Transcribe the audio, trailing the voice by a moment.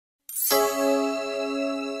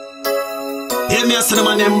Hey, me a son of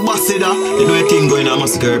man ambassador. You know a thing going on,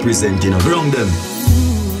 must represent, you know. Wrong them.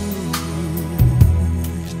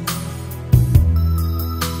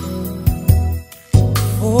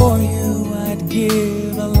 For you, I'd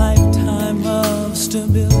give a lifetime of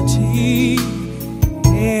stability.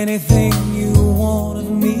 Anything you want of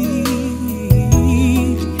me.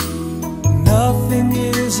 Nothing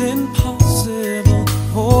is impossible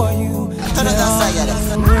for you. There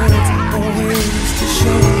are words or ways to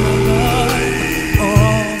show my love, or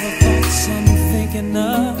all the thoughts I'm thinking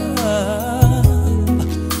of.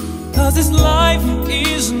 'Cause this life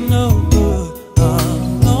is no good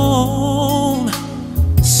alone.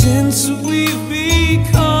 Since we've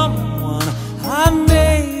become one, I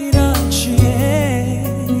made a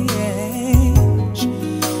change,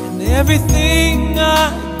 and everything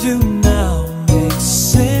I do now makes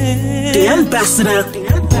sense. The ambassador, the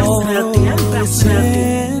ambassador, the ambassador.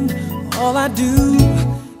 All I do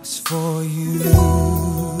is for you.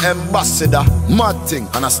 Ambassador, mad thing,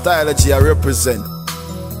 and a stylegy I represent.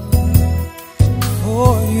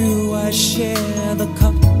 For you, I share the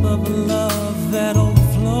cup of love that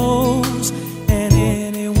overflows, and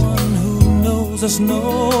anyone who knows us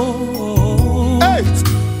knows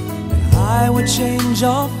that I would change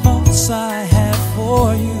all thoughts I have for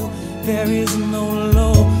you. There is no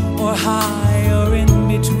low or high or in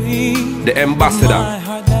between. The ambassador. My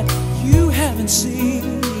heart that you haven't seen.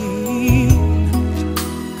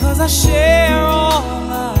 'Cause I share all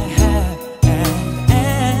I have and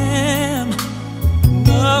am.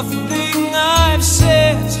 Nothing I've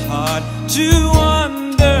said is hard to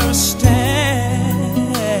understand.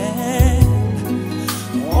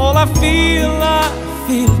 All I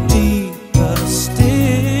feel deeper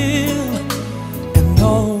still, and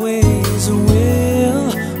always will.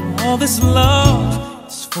 All this love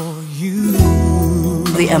is for you.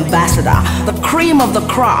 The ambassador, the cream of the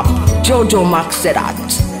crop. Jojo Max said that.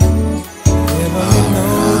 Every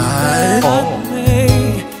note that I play,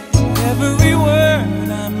 every word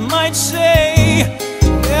I might say,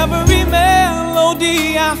 every melody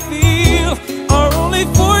I feel are only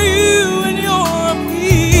for you and your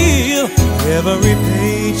appeal. Every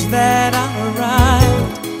page that I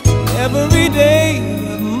write, every day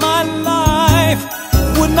of my life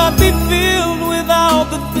would not be filled without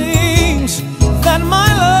the things that my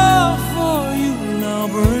love for you now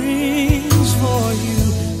brings. For you,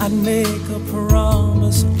 I'd make a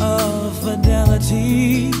promise of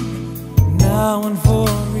fidelity, now and for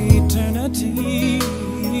eternity.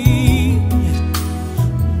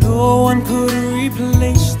 No one could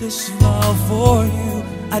replace this love for you.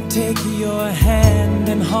 I'd take your hand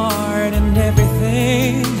and heart and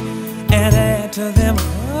everything, and add to them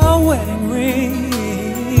a wedding ring.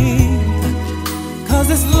 'Cause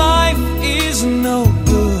this life is no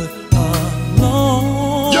good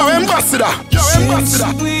alone. Yo, ambassador! Yo, ambassador!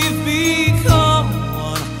 Since we've become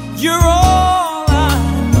one, you're all I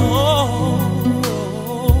know.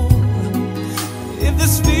 If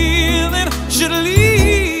this feeling should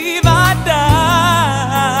leave, I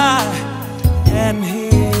die. And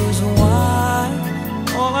here's why: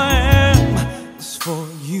 all I am is for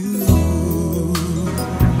you.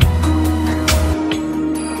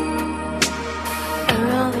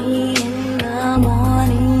 Early in the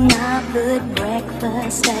morning, I put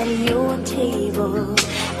breakfast at your table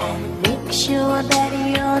and make sure that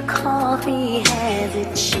your coffee has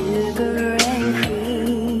its sugar and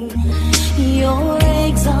cream. Your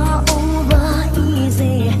eggs are over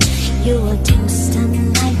easy, your toast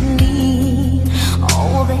unlikely.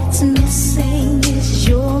 All that's missing is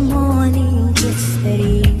your morning kiss that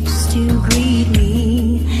used to greet me.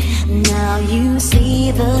 Now you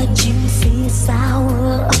see the juicy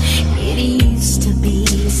sour, it used to be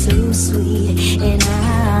so sweet, and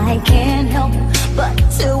I can't help but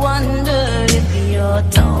to wonder if you're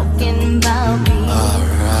talking about me.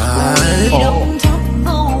 We don't talk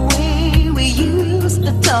the way we used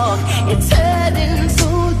to talk, it's hurting so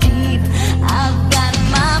deep. I've got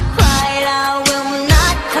my pride, I will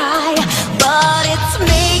not cry, but it's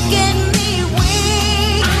making me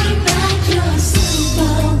weak. I'm not your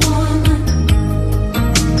superwoman.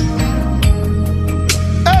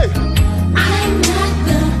 Hey! I'm not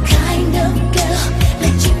the kind of girl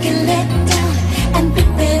that you can let down and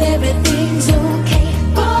think that everything's okay.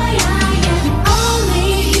 Boy, I am only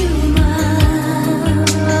human.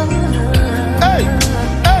 Hey!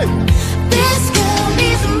 Hey! This girl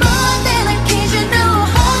needs more than occasional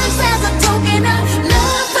hugs as a token of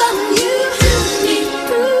love from you to me,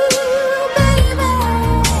 baby.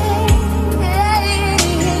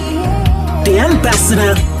 The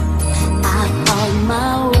ambassador. I found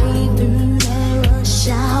my way through the rush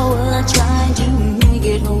hour, trying to make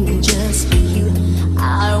it home just for you.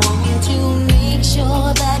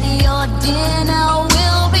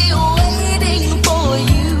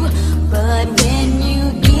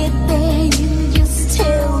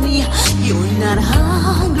 You're not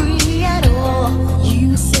hungry at all.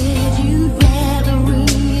 You said you'd rather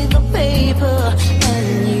read the paper,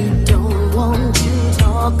 and you don't want to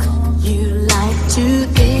talk. You like to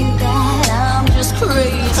think that I'm just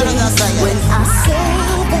crazy. When I say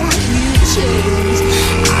that you changed,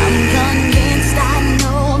 I'm convinced I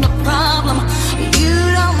know the problem. You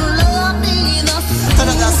don't love me the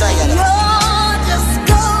same. You're just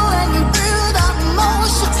going through the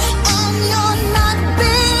motions, and you're not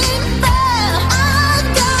being fair. I've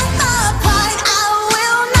got my pride, I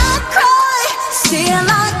will not cry. Still I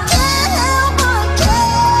can't help but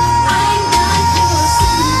care. I'm not your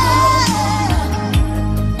superwoman.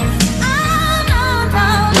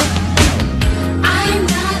 I'm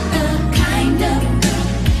not the kind of girl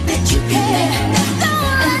that you can let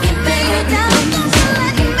down and get banged down. Don't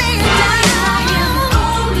let me down. I am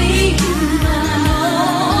only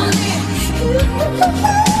human.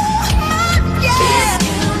 Yeah. This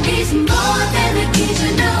girl needs more than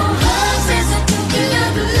occasional hugs as a token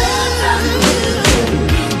of love from you.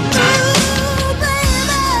 Ooh,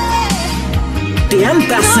 baby. The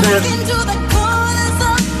ambassador. Look into the corners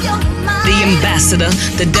of your mind. The ambassador,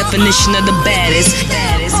 the definition of the baddest.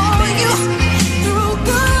 For you through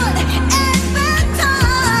good and bad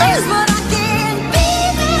times, but I can't be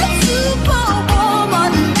that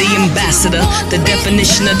superwoman. The ambassador, the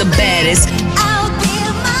definition of the baddest. I'll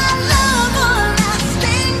give my love a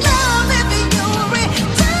lasting love if you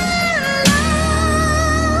return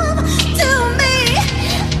love to me.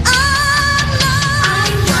 I'm not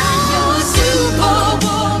your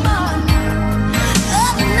superwoman.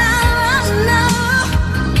 No.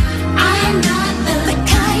 I'm not the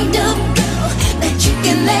kind of girl that you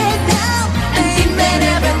can let down and think that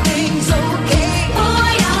everything's okay.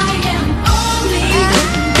 Boy, I am only human.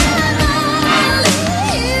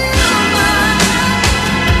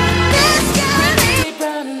 This girl needs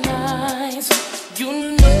brown eyes. You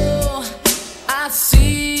know I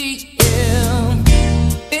see him.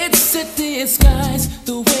 It's a disguise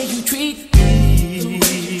the way you treat me.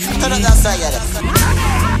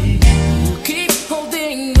 You keep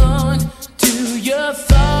holding on to your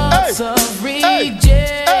thoughts of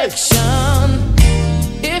rejection.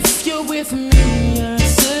 If you're with me, you're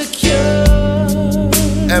secure.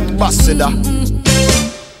 Ambassador.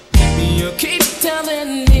 You keep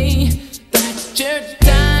telling me that your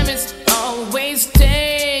time is always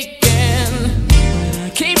taken, but I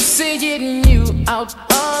keep seeing you out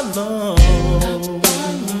alone.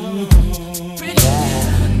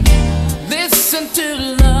 Listen to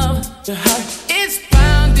love, the heart is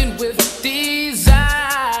pounding with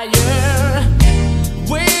desire,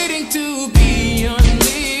 waiting to be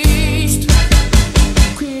unleashed.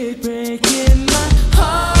 Quit breaking my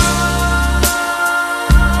heart,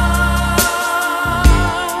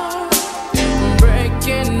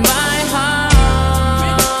 breaking my heart,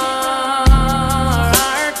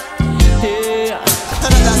 yeah,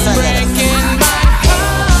 breaking my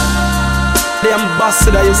heart. The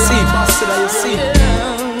ambassador, you see.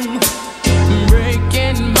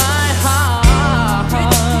 Breaking my heart,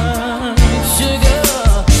 sugar.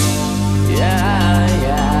 Yeah.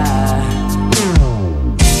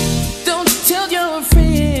 Don't tell your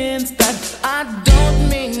friends that I don't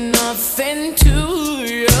mean nothing to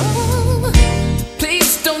you.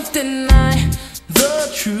 Please don't deny the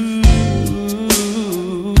truth.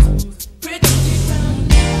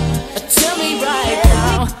 Tell me right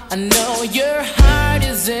now, I know your heart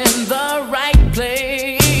is in the right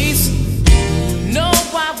place. No,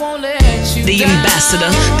 I won't let you The down.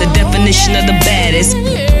 ambassador, the definition of the baddest.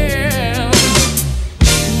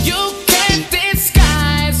 You can't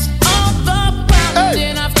disguise all the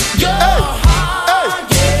pounding of your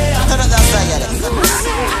heart. Yeah.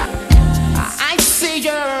 I see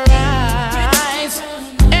your eyes,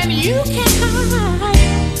 and you can't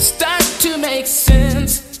hide. Start to make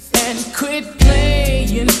sense and quit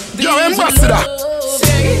playing these Yo, ambassador.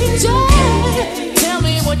 Tell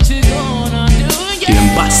me what you gonna do. The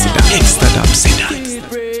ambassador, extra Daps in that. Quit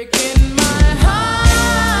breaking my heart.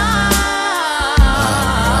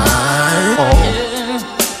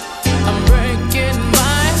 Yeah. I'm breaking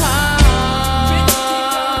my heart.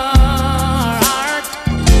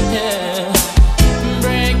 Yeah.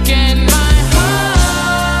 Breaking my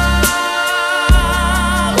heart.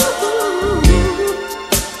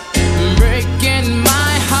 Breaking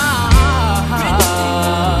my heart.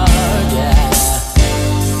 Yeah.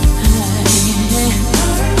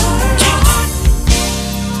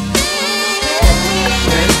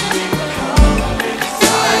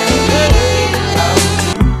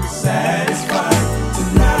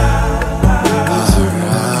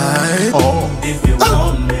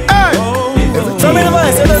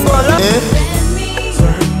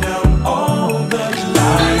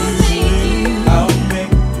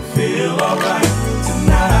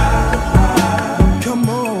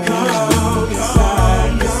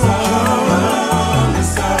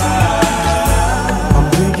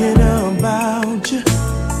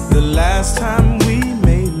 last time we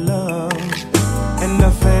made love and I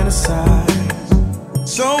fantasize.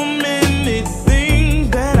 So many things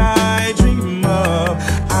that I dream of,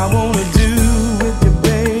 I wanna do with you,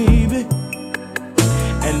 baby.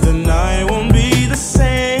 And the night won't be the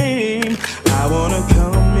same. I wanna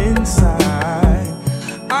come inside.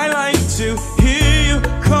 I like to hear you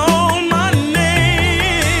call my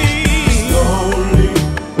name. Slowly,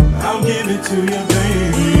 I'll give it to you,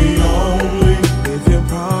 baby. Only if you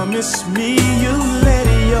promise me you'll let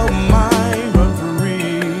your mind run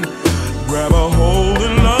free. Grab a hold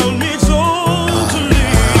and love me totally.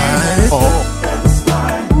 And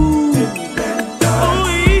slide, dip and dive.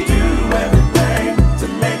 Do everything to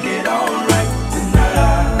make it alright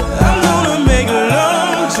tonight. I'm gonna make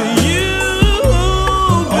love to you,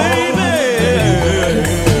 baby.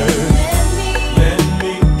 Let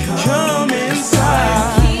me come inside.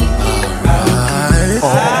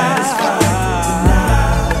 Satisfied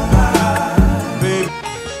tonight, baby.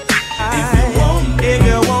 If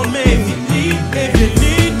you want me, if you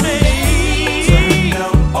need me, turn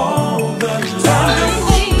down all the lights.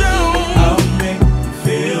 I'll make you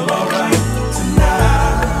feel alright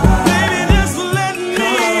tonight. Baby, just let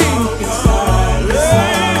me come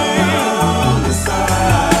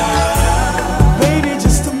inside. Baby,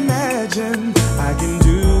 just imagine I can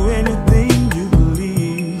do anything you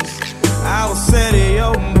please. I will set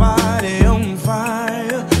your body on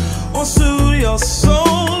fire or soothe your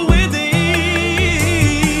soul with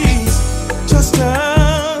ease. Just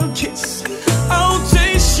a kiss, I'll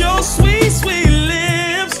taste your sweet, sweet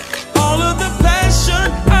lips. All of the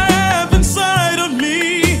passion I have inside of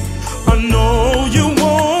me, I know you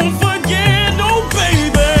won't forget, no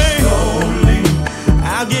baby. Only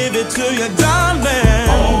I'll give it to you, darling.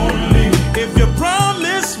 Only if you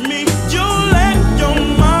promise me you'll let your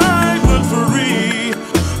mind run free.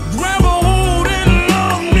 Grab a hold and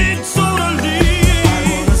love me totally.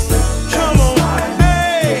 Come on,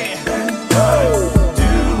 hey. Do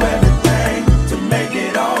everything to make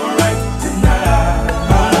it alright tonight.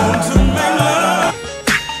 I want to make love.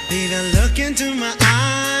 Baby, look into my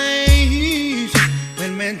eyes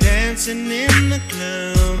when we're dancing in the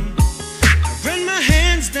club. I run my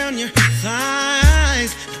hands down your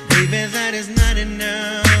thighs. Baby, that is not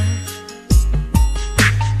enough.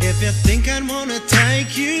 If you think I'd wanna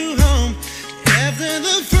take you home after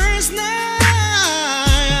the first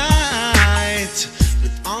night,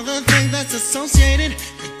 with all the things that's associated,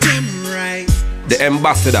 you're damn right. The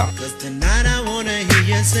ambassador. Cause tonight I wanna hear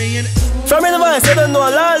you saying, From in the voice, you don't know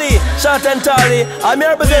Lolly, Short and Tally. I'm here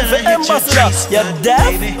represent for ambassador. You're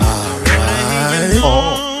deaf? baby, I wanna hear you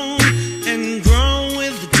moan and groan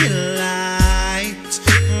with delight.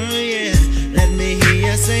 Oh yeah, let me hear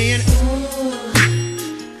you saying,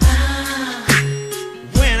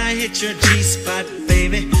 when I hit your G-spot,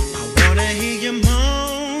 baby, I wanna hear you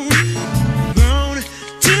moan, groan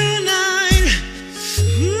tonight.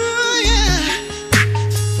 Oh yeah,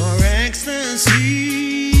 for ecstasy.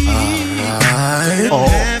 You don't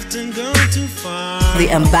have to go too far. The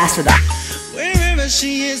ambassador. Wherever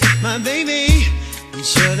she is, my baby, I'm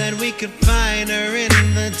sure that we could find her in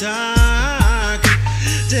the dark.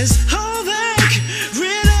 Just hold back,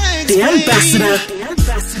 relax, The ambassador.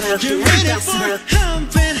 You're ready for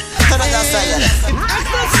humping. If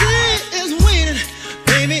ecstasy is waiting,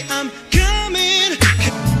 baby, I'm coming.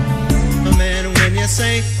 Man, when you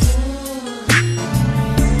say,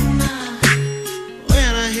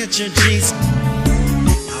 when I hit your G's, I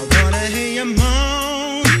wanna hear you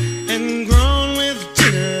moan and groan with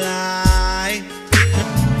delight.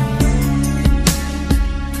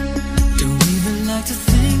 Don't even like to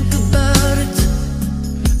think about it.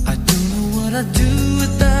 I don't know what I'd do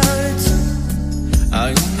without it. I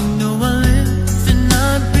only know I live and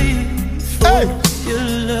not breathe for your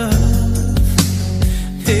love.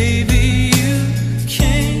 Baby, you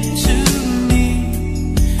came to me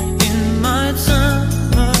in my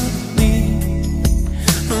time of need.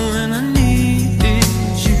 When I needed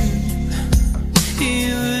you,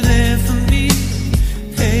 you were there for me.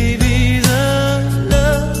 Baby, the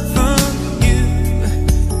love from you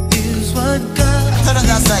is what got me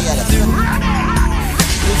through.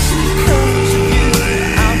 If she comes to you,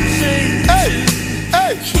 I'll say,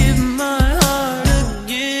 give my heart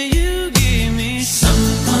again. You give me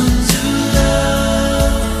someone to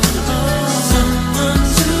love, someone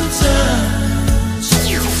to touch,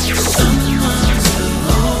 someone to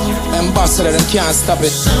hold, Ambassador, them can't stop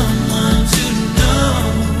it. someone to know.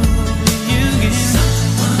 You give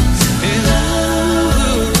someone to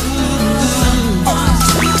love.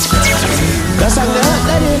 That's how they hurt,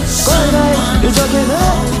 daddy. Go ahead, you joking, huh?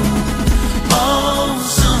 Oh,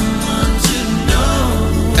 someone to know.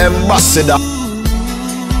 ambassador.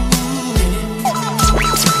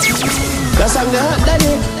 That's how the hot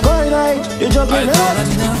daddy. Going right, you juggling I thought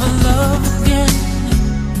I'd never love again.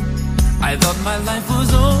 I thought my life was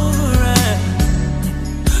over and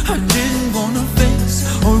I didn't wanna face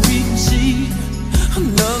or even see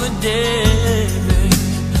another day.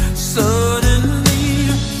 Suddenly,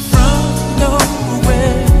 from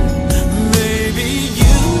nowhere, baby,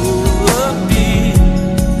 you appeared.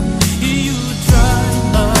 You dried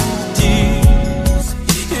my tears.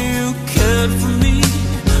 You cared for me.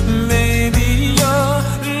 Maybe your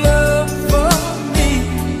love for me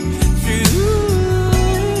to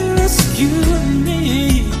rescue me.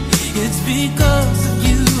 It's because of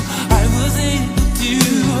you I was able to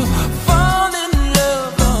fall in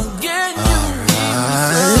love again.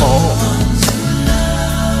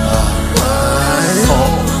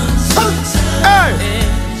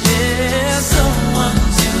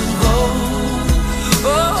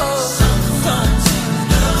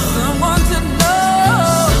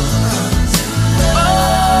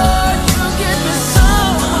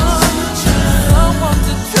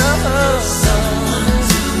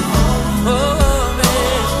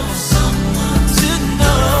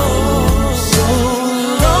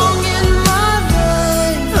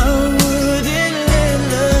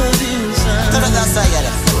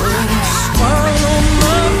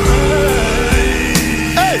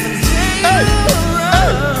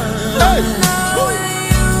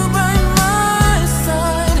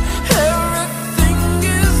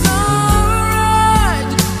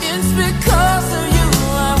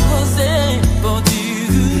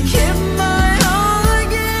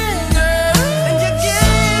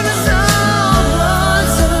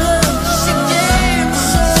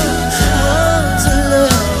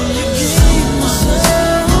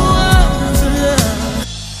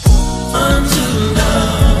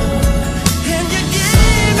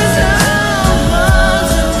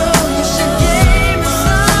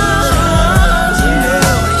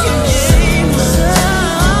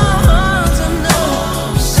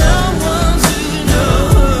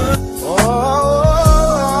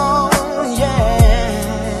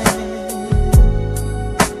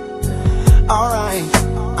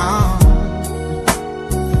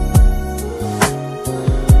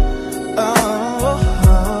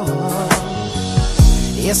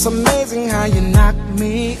 It's amazing how you knock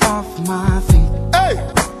me off my feet. Hey!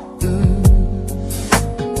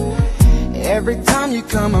 Every time you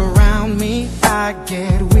come around me, I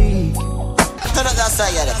get weak. Turn up that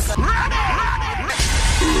side,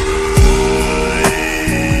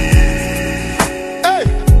 Hey!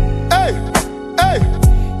 Hey! Hey!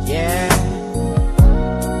 Yeah.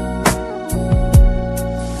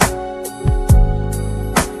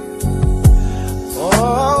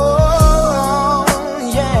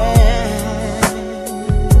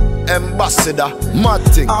 Ambassador, mad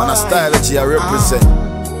thing, and a style that I represent.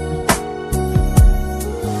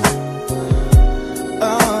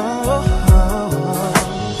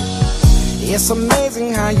 It's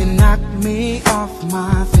amazing how you knock me off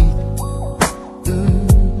my feet.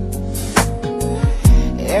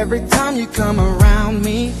 Every time you come around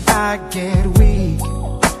me, I get weak.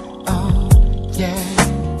 Oh, yeah.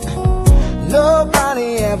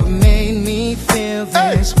 Nobody ever made me feel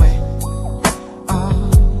this way.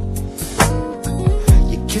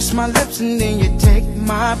 Kiss my lips and then you take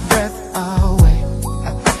my breath away.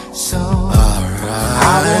 So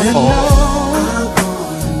I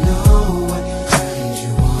wanna know what kind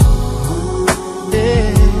you want.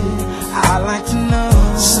 Yeah, I like to know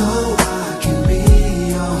so I can be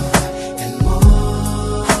yours and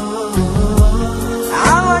more.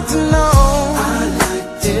 I like to know. I like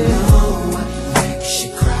to know what makes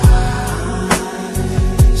you cry.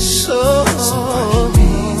 So I can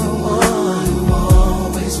be the one who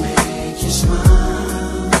always make you smile.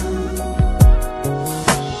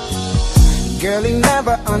 Girl, he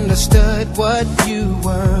never understood what you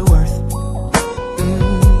were worth.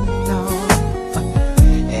 No.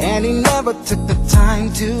 And he never took the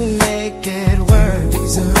time to make it work.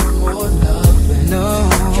 Deserve more love. No.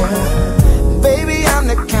 Baby, I'm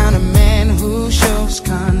the kind of man who shows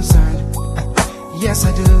concern. Yes,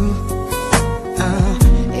 I do.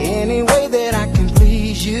 Any way that I can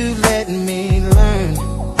please you, let me learn.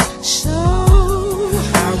 So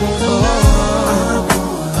I won't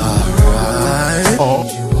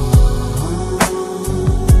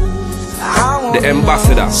The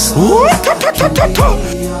ambassador.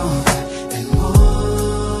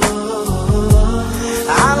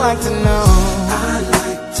 I like to know. I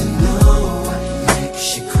like to know what makes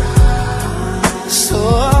you cry. So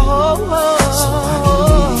I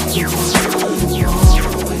can be you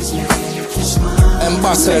always make you smile.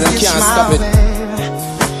 ambassador, they can't stop it.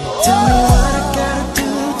 Tell me what I gotta do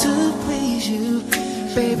to please you,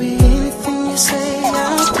 baby. Anything you say,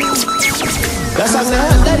 I'll do. That's how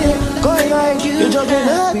that going right. You jumping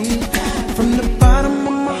up from the bottom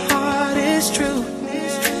of my heart. It's true.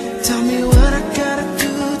 Tell me what I gotta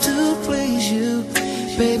do to please you,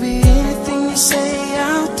 baby. Anything you say,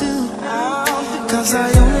 I'll do. 'Cause I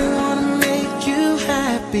only wanna make you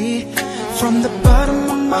happy. From the bottom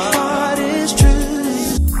of my heart, it's true.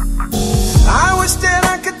 I wish that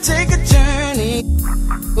I could take a journey.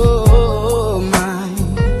 Oh my.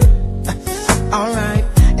 Alright.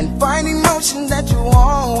 And find emotion that you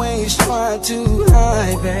always try to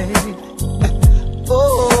hide, babe.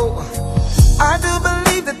 Oh, I do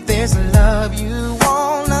believe that there's a love you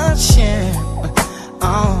wanna share.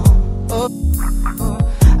 Oh,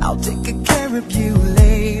 I'll take good care of you,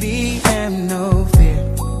 lady, and no fear.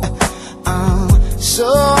 So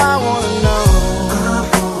I wanna know.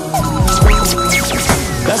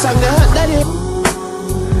 That's how that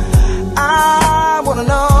I wanna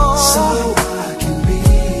know. So I can be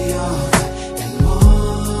yours and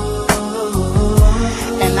more.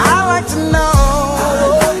 And I like to know.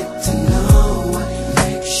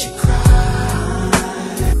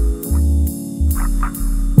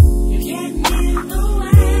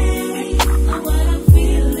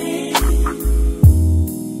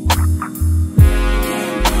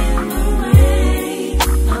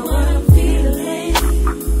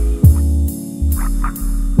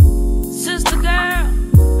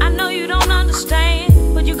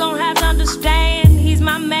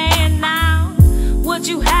 What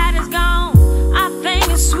you had is gone. Our thing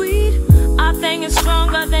is sweet. Our thing is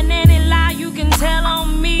stronger than any lie you can tell on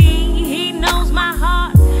me. He knows my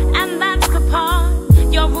heart, and that's the part.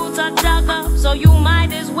 Your roots are dug up, so you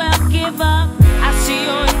might as well give up. I see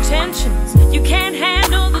your intentions. You can't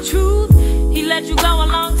handle the truth. He let you go a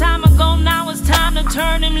long time ago. Now it's time to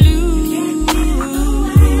turn him loose.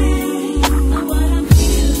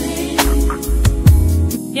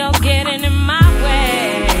 You're getting in my way.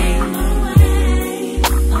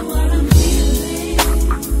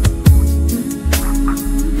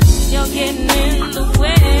 You're getting in the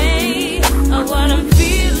way of what I'm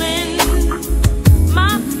feeling.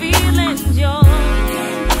 My feelings, you're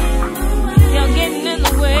getting in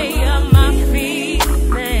the way of my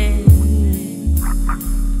feelings.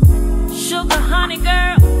 Sugar honey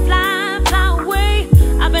girl, fly, fly away.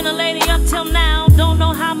 I've been a lady up till now, don't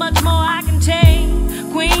know how much more I can take.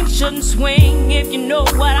 Queen shouldn't swing if you know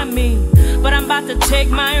what I mean. But I'm about to take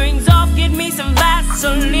my rings off, get me some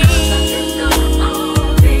Vaseline.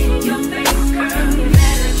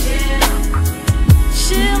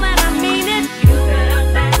 Chill and I mean it. You better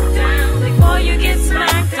back down before you get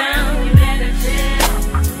smacked down. You better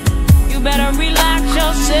chill. You better relax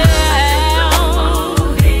yourself.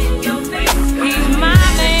 He's my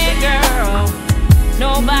man, girl.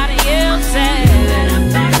 Nobody else says. You better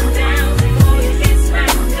back down before you get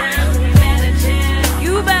smacked down. You better chill.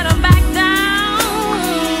 You better back down.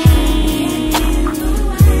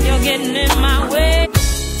 You're getting in my way.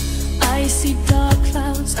 I see dark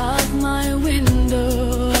clouds out my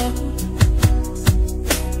window.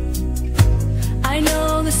 I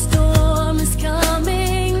know the storm is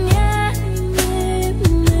coming.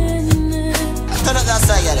 Turn up that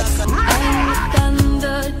side, yeah. And the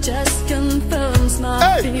thunder just confirms my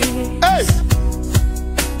fears.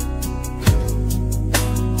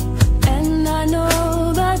 And I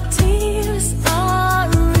know the tears are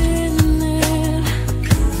in it.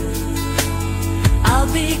 I'll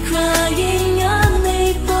be crying,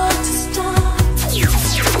 unable to stop.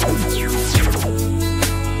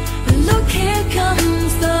 Look, here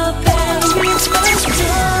comes the very first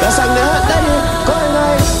time. That's how that going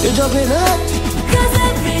right. You jumping up. 'Cause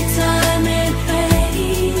every time it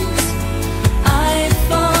fades, I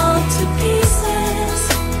fall to pieces.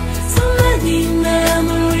 So many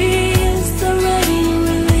memories the rain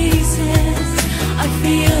releases. I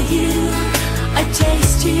feel you, I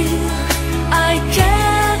taste you, I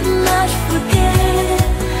cannot forget.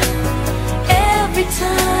 Every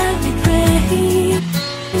time it rains,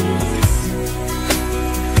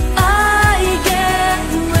 I get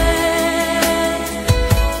wet.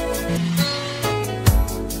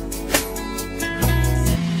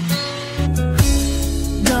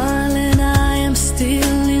 Darling, I am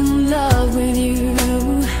still in love with you.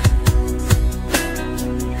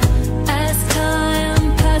 As time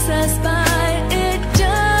passes by, it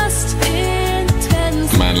just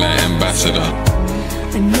intensifies. Man like ambassador.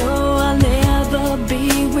 I know I'll never be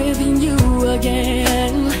with you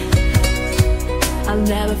again. I'll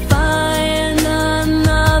never find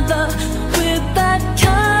another with that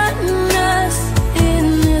kindness in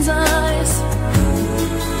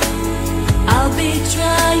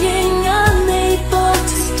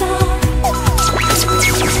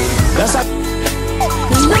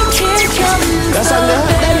That's how they hot,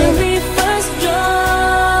 daddy. First drop.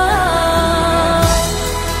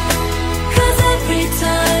 'Cause every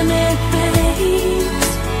time it rains,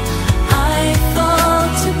 I fall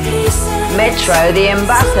to pieces. Metro, the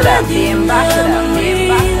ambassador, the ambassador, the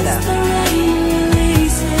ambassador. The rain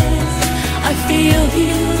releases. I feel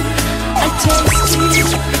you, I taste you,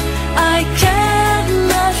 I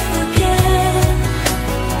cannot forget.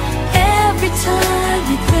 Every time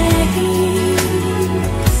it rains,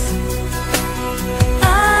 I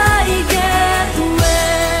get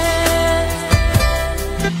wet.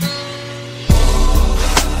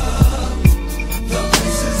 The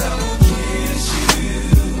places I will kiss you.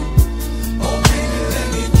 Oh baby, let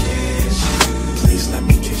me kiss you. Please let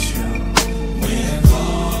me kiss you. With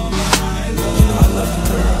all my love. You know I love you,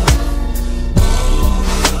 girl.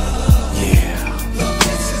 Yeah. The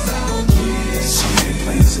places I will kiss you. So many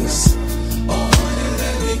places. Oh honey,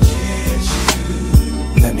 let me kiss you.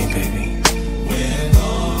 Let me, baby. With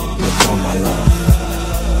all my love.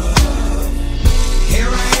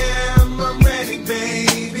 Here I am, I'm ready,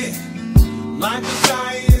 baby. My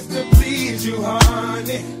desire is to please you,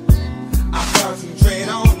 honey. I concentrate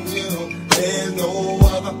on you. There's no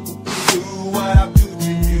other who can do what I do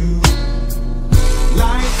to you.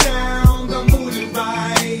 Lie down, the mood is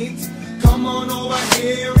right. Come on over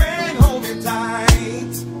here and hold me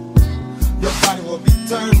tight. Your body will be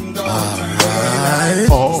turned on. Alright.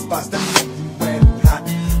 Spots that make you wet hot.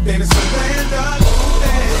 Baby, surrender.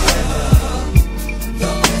 The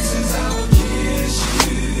places I will kiss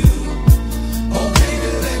you. Oh baby,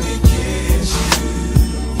 let me kiss you.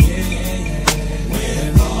 Yeah,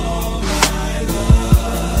 with all my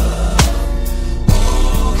love.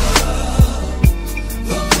 All the love.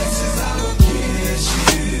 The places I will kiss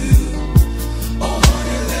you. Oh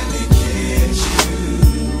honey, let me kiss you.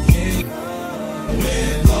 Yeah,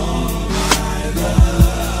 with all my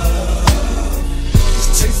love.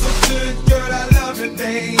 Tastes so good, girl, I love it,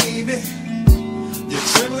 baby. You're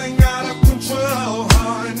trembling out of control,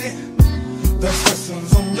 honey. The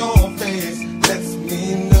expressions on your face lets me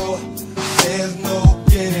know there's no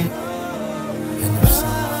getting.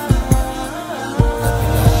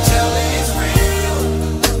 Tell me it's real.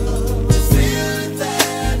 The feeling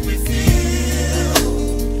that we feel.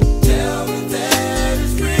 Tell me that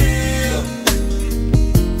it's real.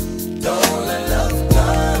 Don't let love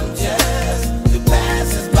come just to pass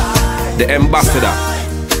us by. The ambassador.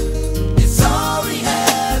 It's all we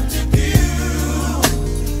have to do.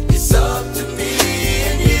 It's up to me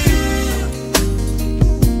and you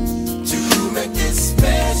to make this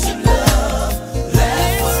special love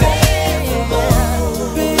last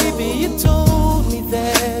forevermore. Baby, you told me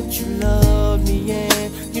that you loved me and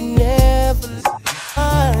you never left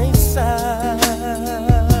my side.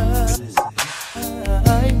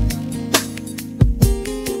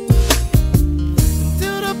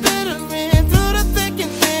 Through the bitter and through the thick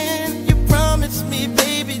and thin, you promised me,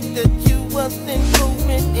 baby, that you wasn't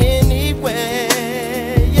going anywhere.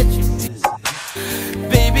 Yet you did.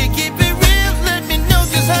 Baby, keep it real, let me know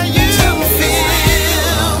just how you feel.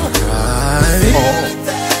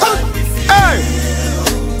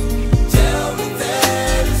 Tell me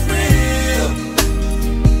that it's real.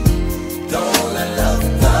 Don't let love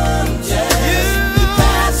come just to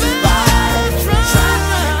pass us by.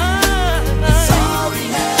 It's all we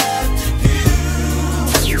have to do.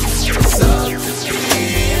 It's up to me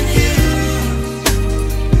and you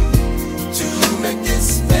to make this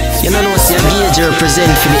special. You know what's your major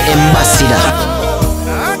represent for the ambassador.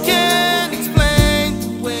 I can't explain the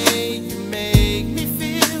way you make me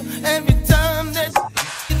feel every time that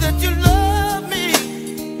you love me,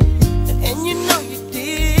 and you know you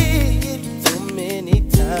did so many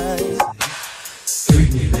times. Freak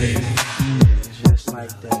me, baby. Just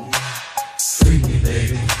like that. Freak me,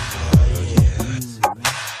 baby.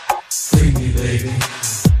 Freak me, baby.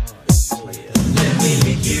 Let me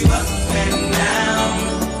pick you up and down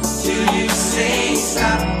till you say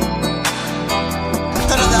stop.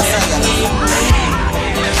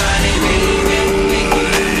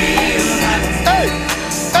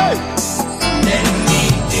 Let me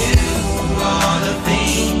do all the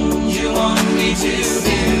things you want me to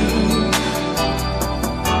do.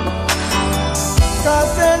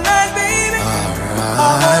 Cause tonight, baby, I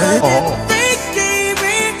wanna get freaky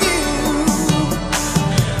with you.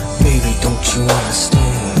 Baby, don't you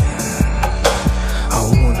understand? I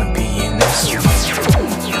wanna be in that street.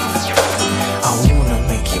 I wanna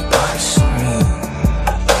make your body scream.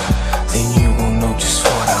 Then you gon' know just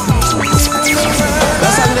what I mean.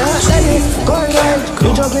 That's how they hot, daddy. Go ahead, you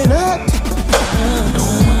jumping up.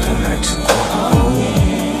 Don't want the night to go on.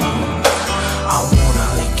 I wanna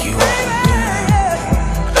lick you up and down.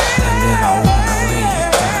 And then I wanna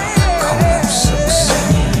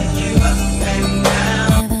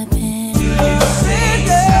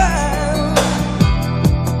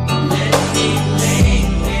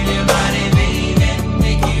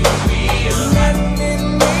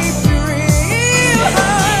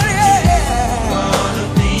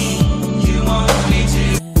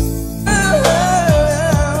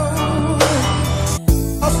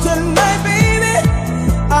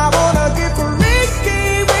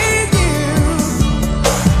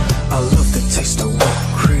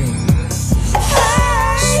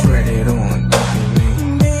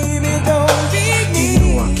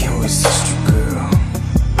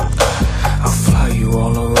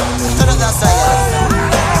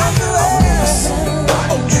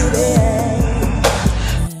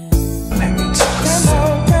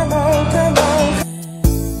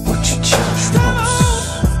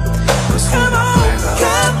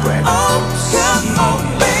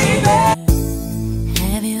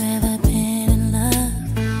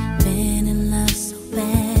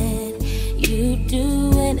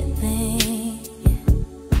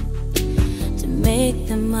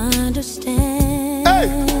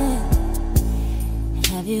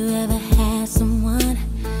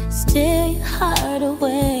steal your heart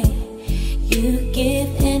away. You give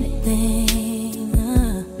anything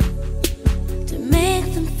to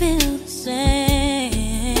make them feel the same.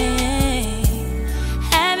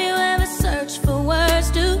 Have you ever searched for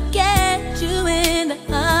words to get you in the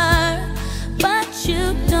heart, but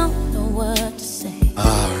you don't know what to say?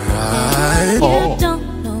 Alright. You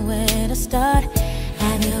don't know where to start.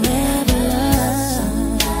 Have you ever loved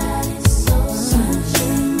somebody so much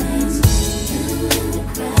it makes you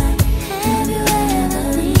cry? Have you ever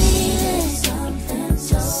needed something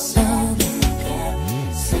so bad you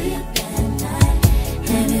can't sleep at night?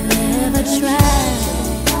 Have you ever tried?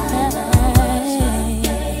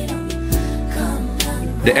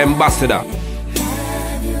 The ambassador.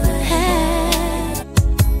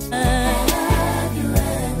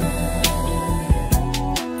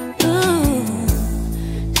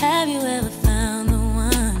 Have you ever found the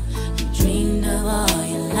one you dreamed of all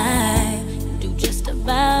your life? You do just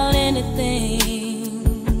about anything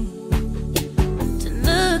to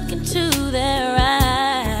look into their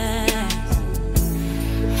eyes.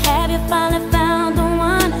 Have you finally found the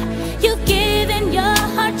one you've given your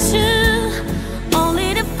heart to,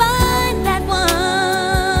 only to find that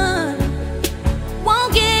one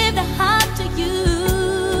won't give the heart to you?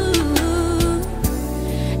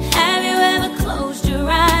 Have you ever closed your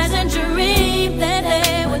eyes and dreamed that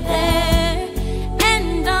they were there,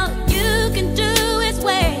 and all you can do is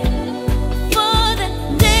wait for the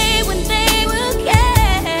day when they will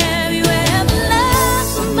care? Have you ever loved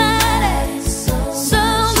somebody so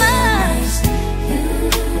much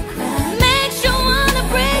makes you wanna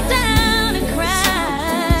break down and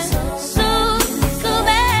cry so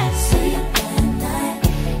bad?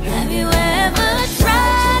 Have you ever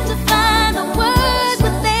tried to find the words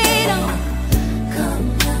but they don't come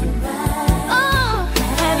right? Oh,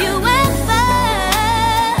 have you ever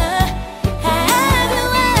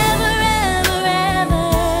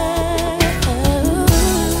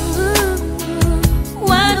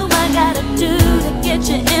what do I gotta do to get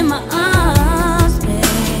you in my arms, baby?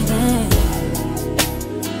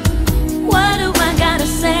 What do I gotta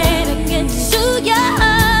say to get to your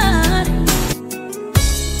heart?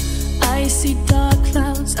 I see dark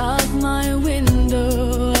clouds out my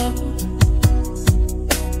window.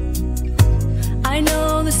 I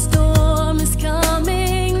know the storm is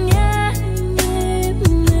coming,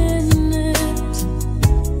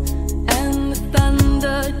 and the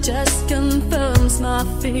thunder just confirms my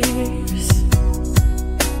fears.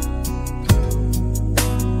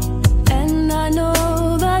 And I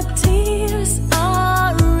know that tears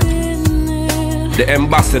are in it. The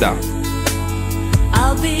ambassador.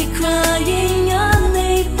 I'll be crying,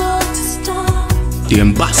 unable to stop. The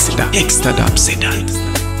ambassador, Dexta Daps.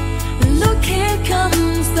 Look, here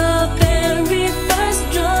comes the very first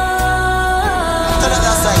drop.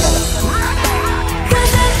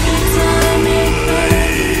 'Cause every time it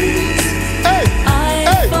rains, I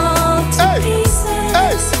fall to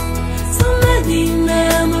pieces. So many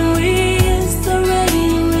memories the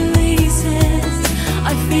rain releases.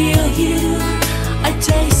 I feel you, I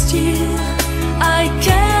taste you, I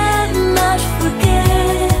cannot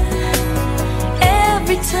forget.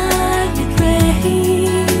 Every time it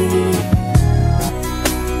rains,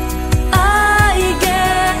 I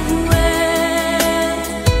get wet.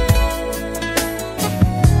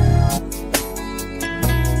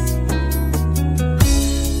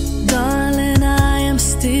 Darling, I am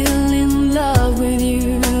still in love with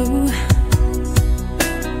you.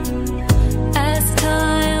 As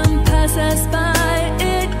time passes by,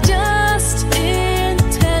 it just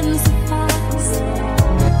intensifies.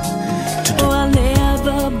 Oh, I'll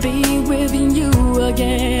never be with you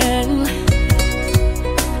again.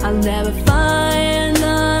 I'll never find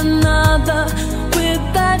another with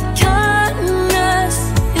that kindness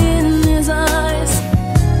in his eyes.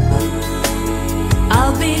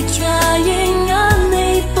 I'll be trying,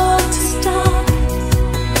 unable to stop.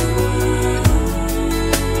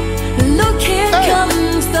 Look, here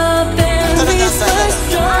comes the very first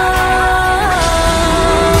drop.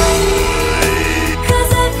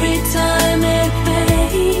 'Cause every time it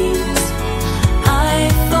fades, I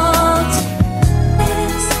fall to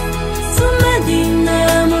pieces. So many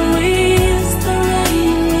memories the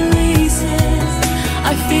rain releases.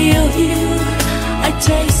 I feel you, I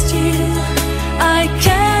taste you, I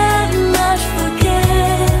cannot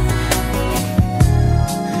forget.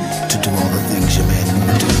 To do all the things you made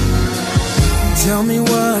me do. Tell me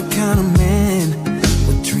what kind of man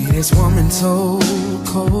would treat this woman so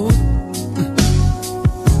cold?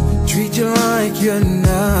 Treat you like you're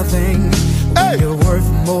nothing, when you're worth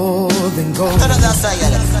more than gold.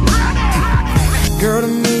 Girl,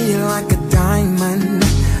 to me you're like a diamond.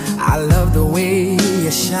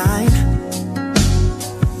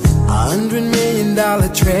 $1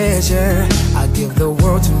 million treasure. I give the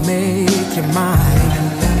world to make you mine.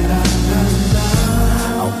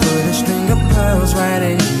 I'll put a string of pearls right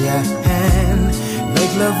in your hand.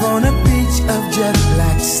 Make love on a beach of jet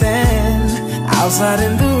black sand. Outside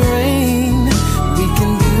in the rain, we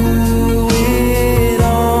can do it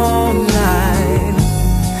all night.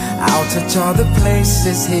 I'll touch all the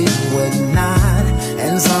places he would not,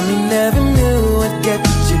 and some he never knew would get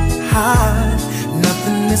you hot.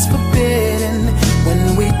 Nothing is forbidden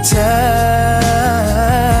when we touch.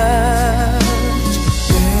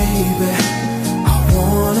 Baby, I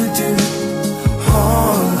wanna do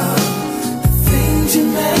all of the things you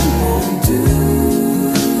men won't do.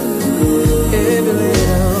 Every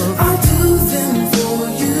little, I'll do them for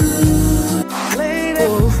you. Lady,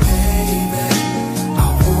 oh, baby, I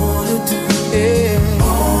wanna do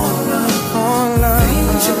all of the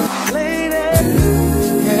things you lady do.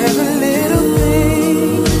 Every little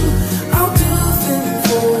thing, I'll do them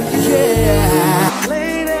for you. Yeah,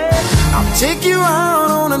 lady, I'll take you out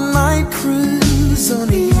on a night cruise on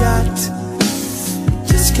a yacht.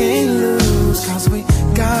 Just can't lose, 'cause we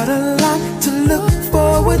got a lot to look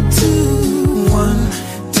forward to. 1,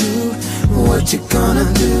 2, what you gonna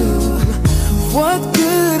do? What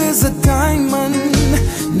good is a diamond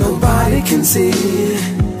nobody can see?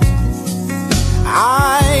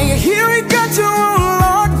 I hear it got you on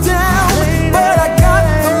lockdown, but I got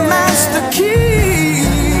the master key.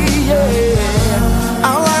 Yeah,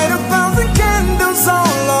 I'll light 1,000 candles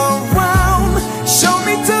all around. Show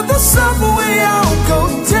me to the subway, I'll go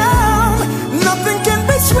down. Nothing can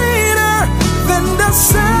be sweeter than the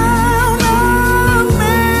sound of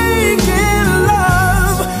making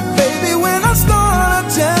love. Baby, when I start, I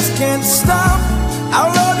just can't stop.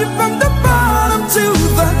 I'll love you from the bottom to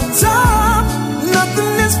the top.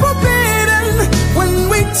 Nothing is forbidden when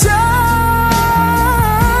we touch,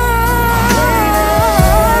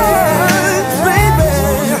 baby.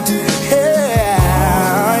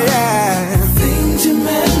 Yeah, yeah. Things you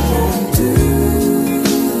men won't do.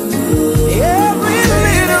 Every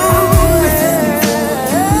little thing.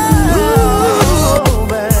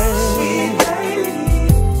 Sweet lady,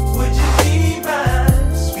 would you be my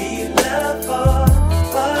sweet love for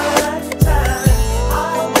a lifetime?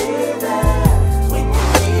 I'll be there when you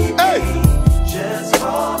need me. Just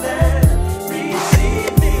call and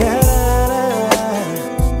receive me.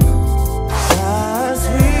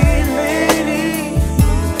 Sweet lady.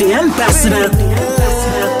 The ambassador.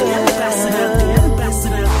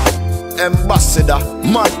 Ambassador,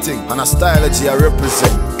 Martin, and a stylegy I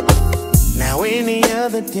represent. Now any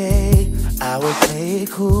other day I would play it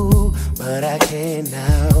cool, but I can't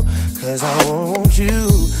now, 'cause I want you.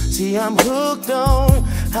 See, I'm hooked on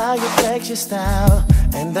how you flex your style,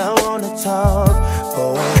 and I wanna talk for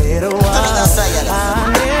a little while. I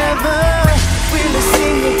never really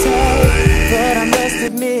seen you type, but I must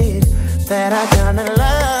admit that I kinda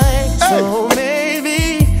like. So maybe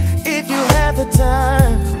if you have the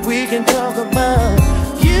time, we can talk about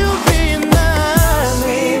you being mine.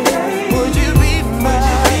 Would you be my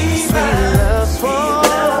sweet love for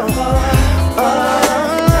a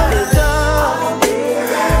lifetime?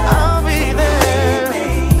 I'll be there.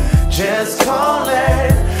 Just call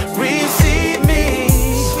and receive me.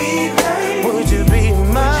 Would you be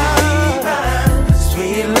my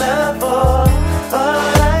sweet love for a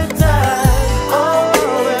lifetime? Oh,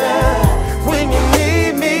 yeah. When you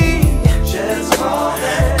need me, just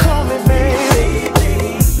call me, baby.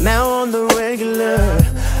 Now on the regular,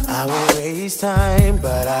 I won't waste time,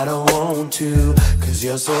 but I don't want to, 'cause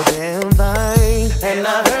you're so damn fine. And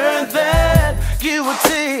I heard that you were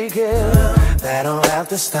taken. That don't have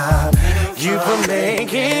to stop you from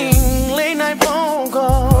making late night phone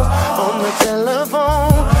calls on the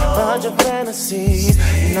telephone about your fantasies.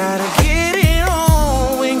 Now to get it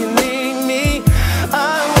on when you need me,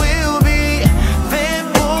 I will be there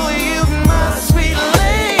for you, my sweet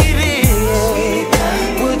lady.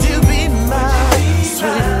 Would you be my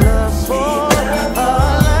sweet love for a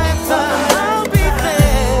lifetime? I'll be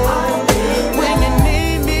there when you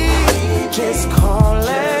need me. Just call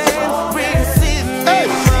and receive me,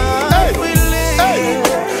 my sweet lady.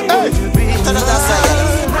 Would you be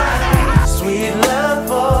my sweet love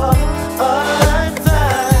for a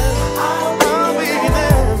lifetime? I'll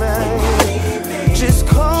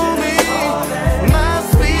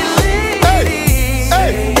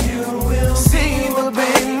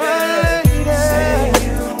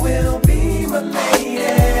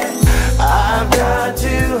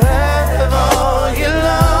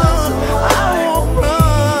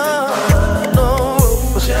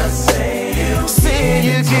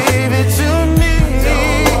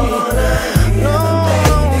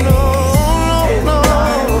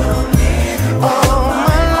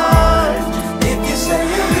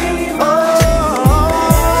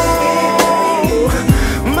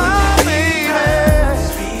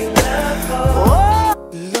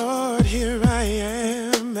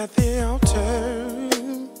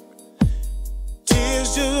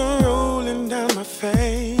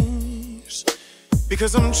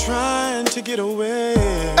 'cause I'm trying to get away.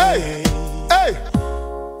 Hey, hey.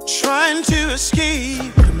 Trying to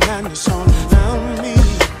escape the madness all around me.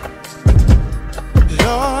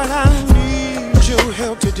 Lord, I need your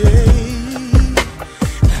help today.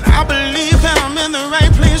 And I believe that I'm in the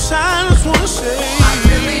right place. I just wanna say I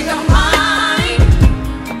really don't mind.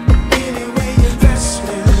 Any way you bless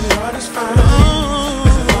me, Lord, is fine.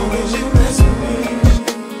 As long as you bless me,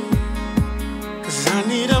 'cause I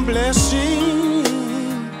need a blessing.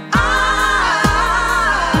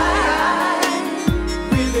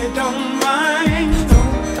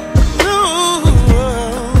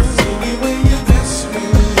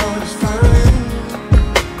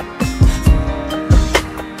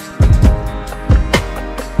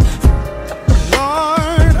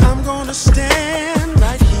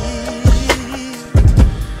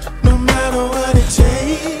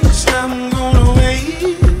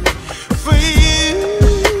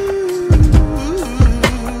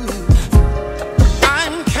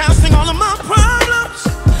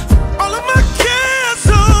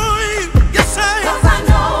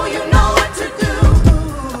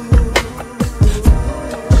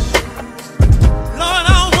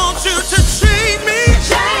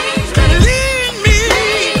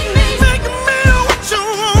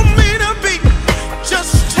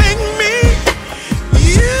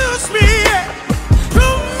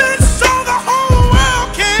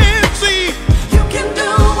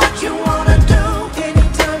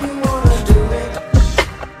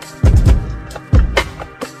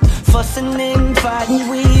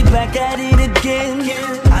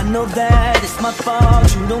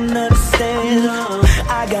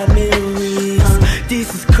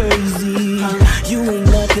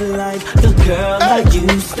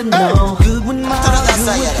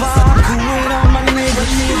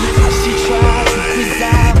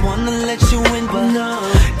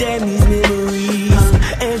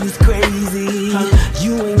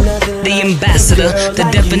 The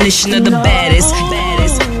definition of the baddest.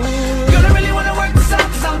 Girl, I really wanna work this out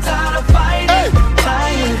 'cause I'm tired of fighting.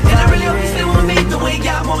 And I really hope you still want me the way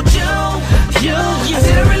I want you. I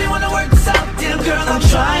said I really wanna work this out, damn girl, I'm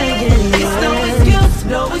trying. It's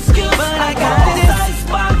no excuse, but I got this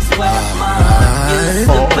icebox where my heart used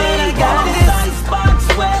to be. I got this icebox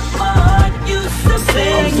where my heart used to be.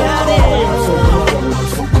 I got it. I'm so cold, I'm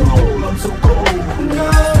so cold, I'm so cold. No,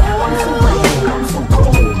 I'm so cold, I'm so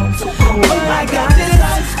cold, I'm so cold. But I got this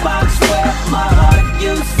icebox where my heart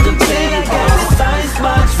used to be. I got this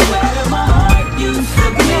icebox where my heart used to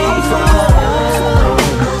be. I'm so cold,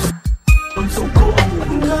 I'm so cold.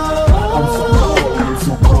 No, I'm so cold, I'm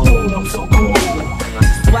so cold, I'm so cold.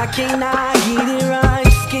 Why can't I get it right?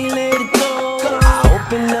 Just can't let it go. I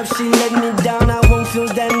open up, she let me down. I won't feel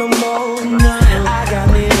that no more. No, I got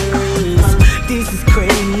memories. This is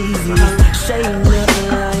crazy. She ain't nothing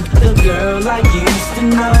like the girl I used to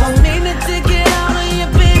know. I don't mean it to get out of you,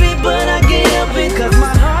 baby, but I can't help it. 'Cause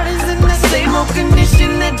my heart is in the same old condition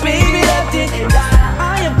that baby left it. And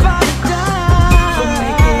I apologize for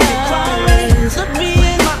making you cry. Look me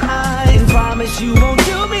in my eyes and promise you won't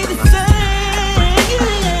do me the same.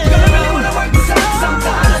 Girl, I really wanna work this out 'cause I'm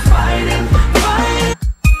tired of fighting.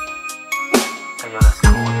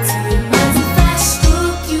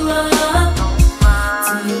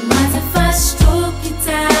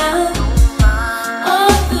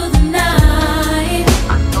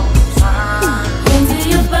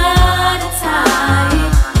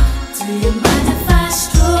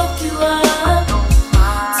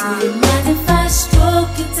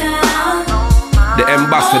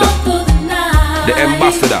 The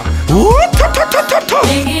ambassador.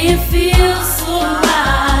 Making you feel so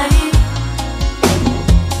right.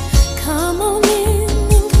 Come on in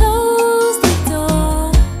and close the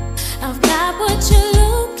door. I've got what you're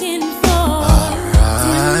looking for.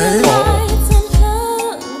 Dim the lights,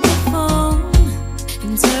 unplug the phone,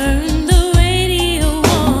 and turn the radio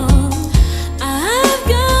on. I've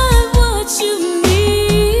got what you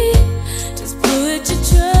need. Just put your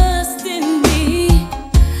trust in me.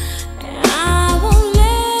 I won't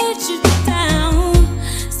let you down.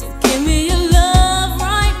 So give me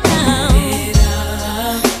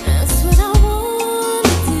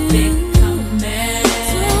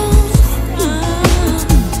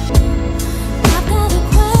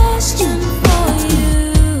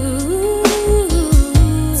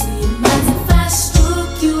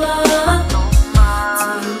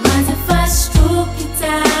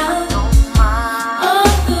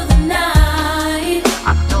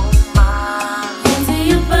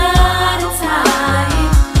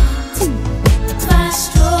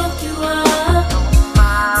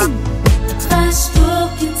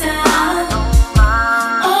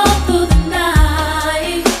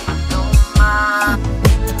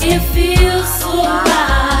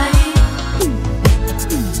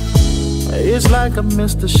like I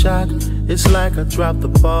missed a shot. It's like I dropped the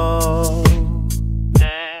ball.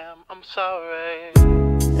 Damn, I'm sorry.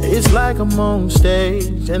 It's like I'm on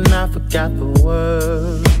stage and I forgot the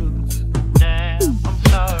words. Damn, I'm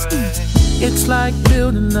sorry. It's like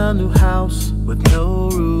building a new house with no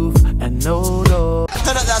roof and no door.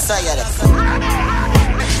 Turn up that side,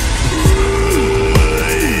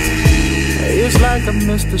 It's like I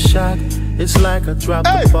missed a shot. It's like I dropped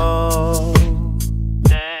the ball.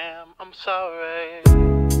 Damn, I'm sorry.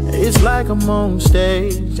 It's like I'm on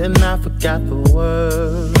stage and I forgot the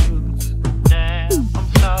words. Damn, I'm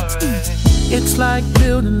sorry. It's like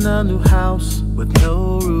building a new house with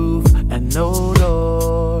no roof and no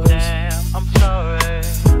doors. Damn, I'm sorry.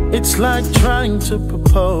 It's like trying to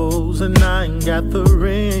propose and I ain't got the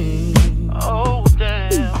ring. Oh,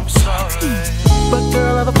 damn, I'm sorry. But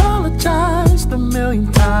girl, I've apologized a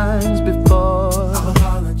million times before. I've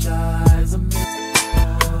apologized a million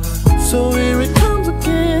times. So here it comes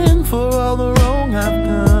again for all the wrong I've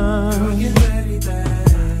done.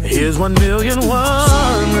 Here's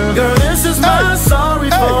 1,000,001. Girl, this is my sorry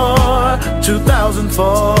for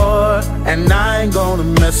 2004. And I ain't gonna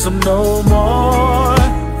mess up no more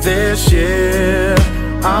this year.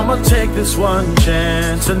 I'ma take this one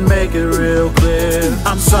chance and make it real clear.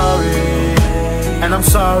 I'm sorry, and I'm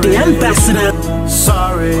sorry. The ambassador.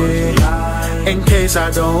 Sorry, in case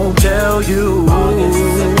I don't tell you. August,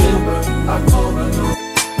 September, October,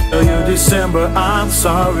 tell you December. I'm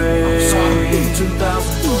sorry.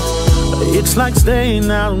 2004. It's like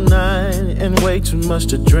staying out all night and way too much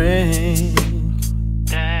to drink.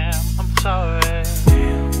 Damn, I'm sorry.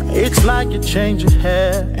 It's like you change your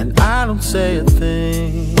hair and I don't say a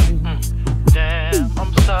thing. Damn,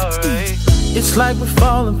 I'm sorry. It's like we're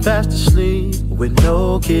falling fast asleep with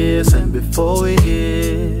no kiss and before we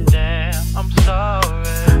hit. Damn, I'm sorry.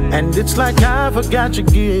 And it's like I forgot your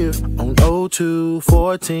gift on 02,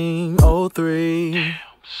 14, 03. Damn,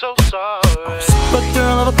 so sorry. But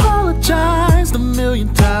girl, I've apologized a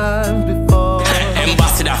million times before.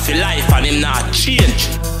 Ambassador for life and him not change.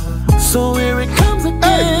 So here it comes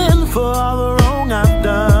again for all the wrong I've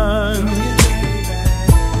done.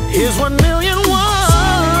 Here's 1,000,001.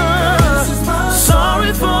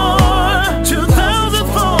 Sorry for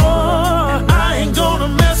 2004. I ain't gonna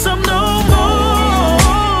mess up no more.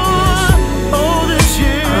 Oh, this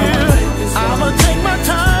year I'ma take my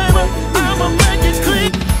time. I'ma make it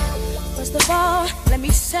clear. First of all, let me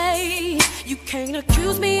say, you can't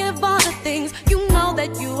accuse me of all the things you know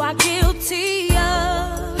that you are guilty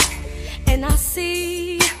of. And I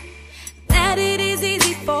see that it is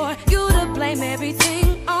easy for you to blame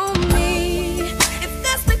everything on me. If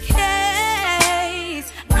that's the case,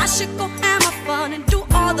 I should go have my fun and do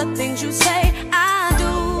all the things you say I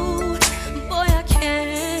do. Boy, I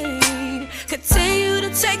can't continue to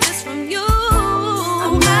take this from you. I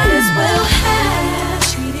might as well have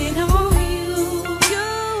cheated on you.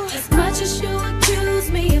 As much as you accuse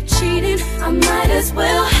me of cheating, I might as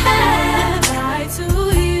well have lied to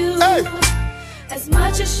you. As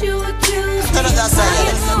much as you accuse me of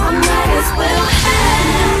lying, I might as well have.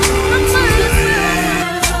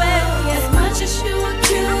 As much as you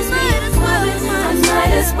accuse me of loving, I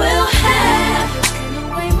might as well have taken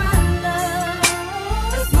away my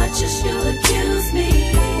love. As much as you accuse me,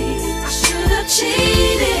 I should have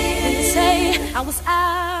cheated. And say I was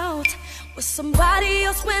out with somebody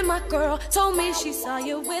else when my girl told me she saw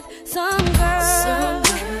you with some girl,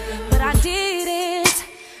 but I didn't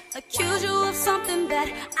accuse you of something that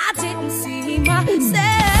I didn't see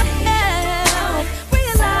myself.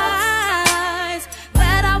 Realize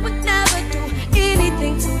that I would never do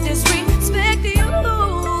anything to disrespect you.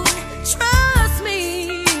 Trust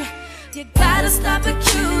me, you gotta stop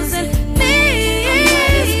accusing me.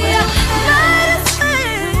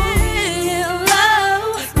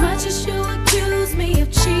 As much as you accuse me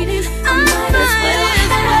of cheating, I might as well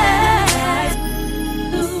have.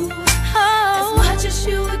 As much as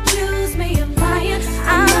you accuse me of lying,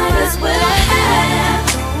 I might as well have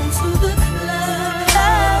gone to the club.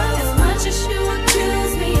 As much as you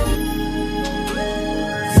accuse me of.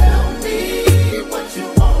 Tell me what you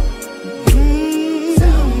want.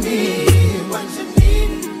 Tell me what you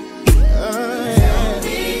need. Tell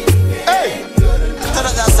me it ain't good enough. Turn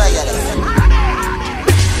up that side,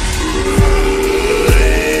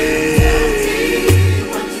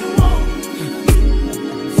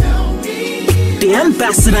 The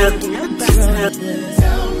ambassador.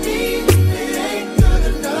 Tell me it ain't good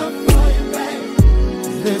enough for you, babe.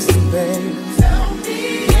 Listen, babe. Tell me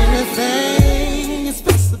anything is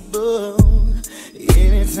possible.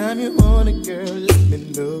 Anytime you want it, girl, let me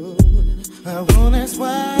know. I won't ask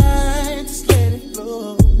why, just let it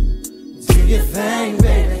flow. Do you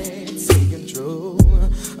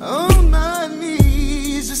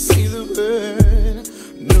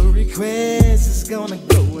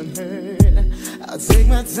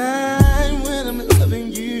my time when I'm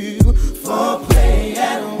loving you. Foreplay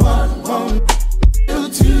at 1, 1, 2,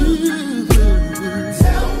 2.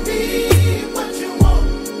 Tell me what you want.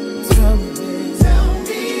 Tell me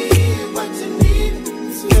what you need.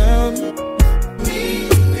 Tell me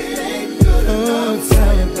it ain't good enough.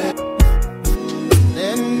 Tell me that.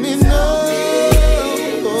 Let me know.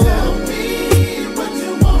 Tell me what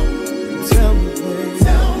you want. Tell me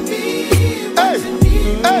what you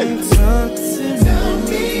need. Talk to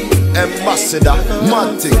me. Ambassador, mad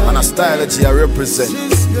thing, and a stylegy I represent.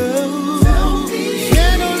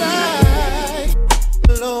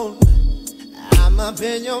 I'm up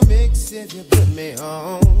in your mix if you put me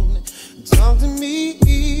on. Talk to me,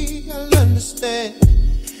 I'll understand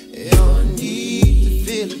your need to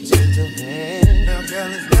feel a gentle hand. Now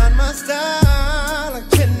girl, it's not my style, I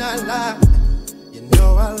cannot lie. You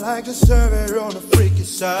know I like to serve it on the freaky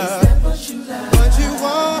side. Is that what you like? What you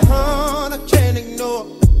want, I can't ignore.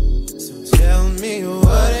 So tell me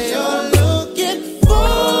what you're looking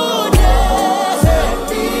for. Tell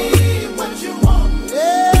me what you want.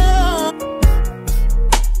 Yeah.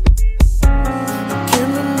 I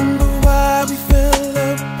can't remember why we fell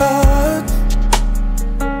apart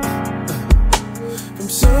from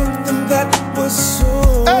something that was so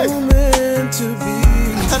meant to be.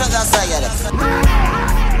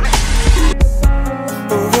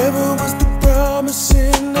 Forever was the promise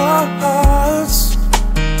in our hearts.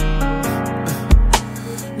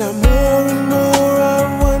 Now more and more I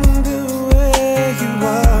wonder where you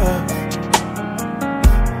are.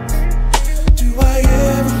 Do I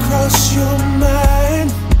ever cross your mind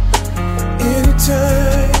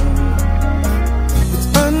anytime? It's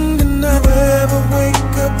undeniable. Ever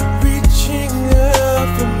wake up reaching out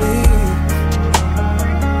for me?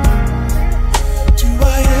 Do I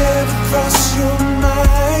ever cross your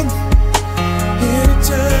mind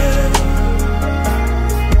anytime?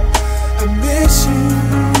 I miss you.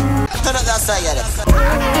 Turn up that side,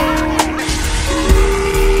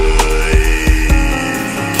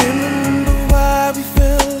 can't remember why we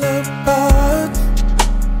fell apart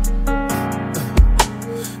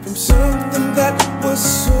from something that was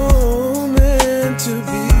so meant to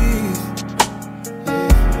be.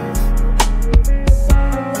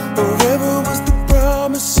 Forever was the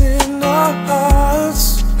promise in our hearts.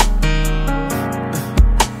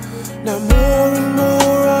 Now more and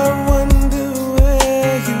more I wonder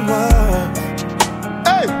where you are.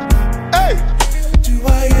 Hey, hey. Do I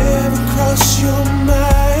ever cross your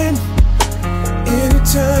mind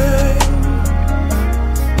anytime?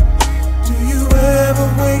 Do you ever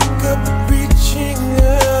wake up reaching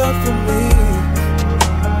out for me?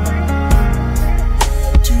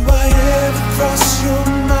 Do I ever cross your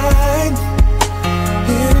mind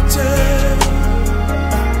anytime?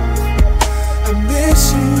 I miss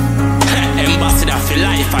you. Ambassador for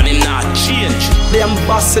life and him not change. The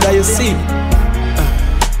ambassador, you see.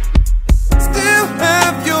 Still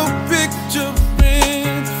have your picture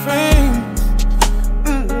in the frame.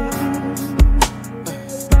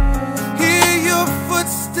 Hear your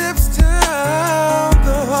footsteps down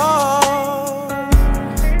the hall.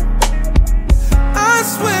 I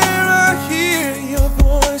swear I hear your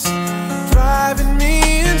voice driving me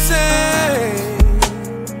insane.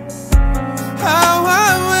 How I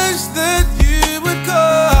wish that you would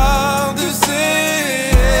call to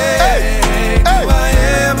say, do I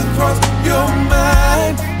ever cross your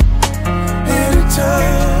mind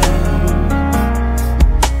anytime?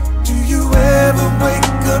 Do you ever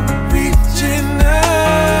wake up reaching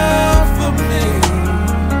out for me?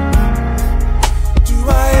 Do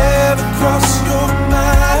I ever cross your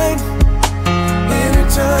mind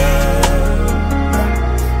anytime?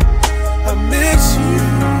 I miss you.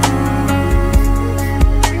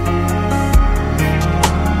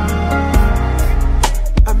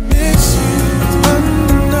 I miss you. It's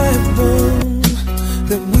undeniable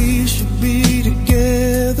that we should be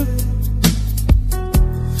together.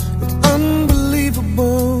 It's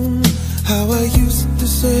unbelievable how I used to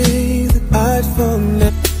say that I'd fall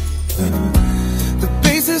never. The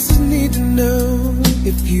basis is need to know.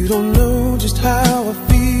 If you don't know just how I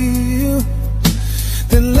feel,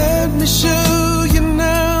 then let me show you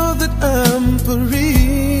now that I'm for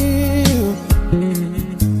real.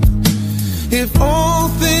 If all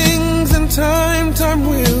things in time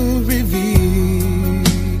will reveal.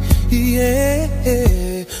 Yeah.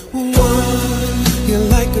 1, you're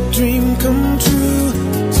like a dream come true.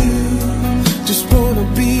 2, just wanna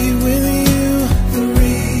be with you.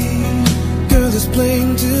 3, girl, it's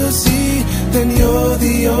plain to see that you're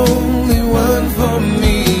the only one for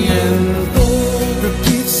me. And 4,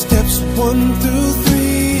 repeat steps 1 through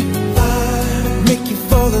 3. 5, make you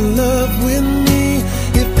fall in love with me.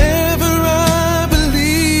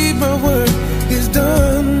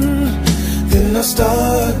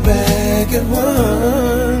 start back at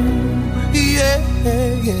one. Yeah,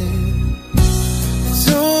 yeah.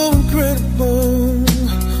 So incredible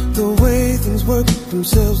the way things work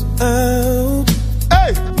themselves out.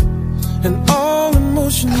 Hey! And all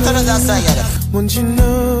emotional once you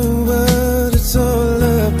know what it's all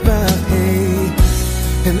about. Hey,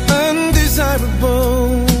 and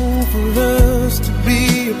undesirable for us to be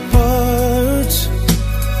apart.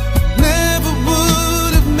 Never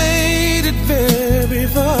would have made it very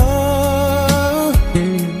far.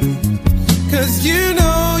 'Cause you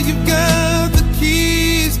know you've got the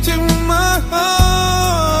keys to my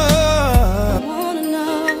heart. I wanna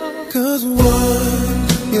know. 'Cause one,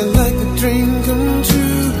 you're like a dream come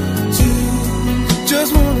true. Two,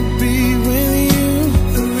 just wanna be with you.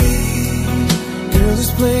 Three, girl,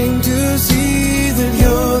 it's plain to see that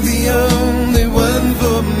you're the only one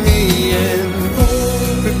for me. And four,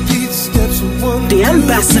 repeat steps of 1, the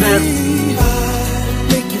ambassador. 2, 3. I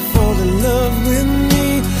make you fall in love with me.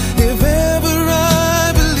 If ever I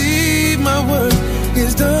believe my work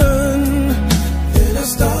is done, then I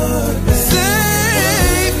start back.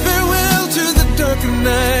 Say farewell to the darker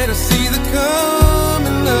night. I see the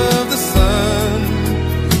coming of the sun.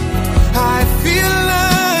 I feel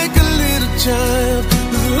like a little child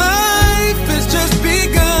whose life has just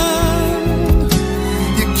begun.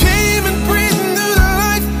 You came and breathed new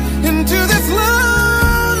life into this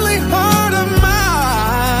lonely heart of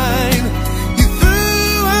mine. You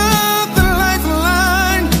threw out the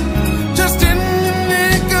lifeline just in the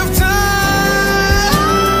nick of time.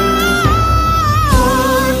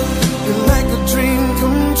 You're like a dream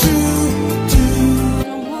come true.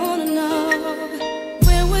 I wanna know,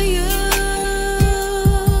 where were you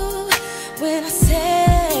when I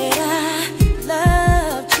said I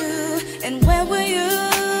loved you? And where were you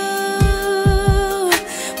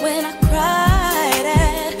when I cried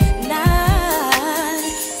at night,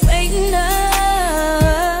 waiting up?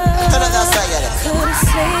 Couldn't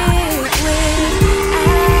sleep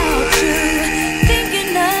without you,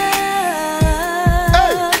 thinking of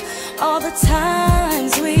all the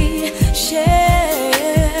times we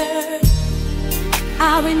shared. I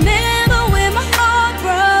remember when my heart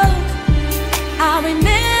broke. I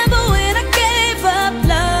remember when I gave up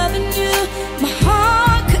loving you. My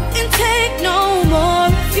heart couldn't take no more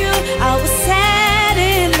of you. I was sad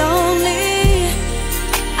and lonely.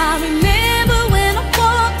 I remember when I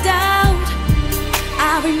walked out.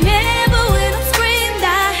 I remember when I screamed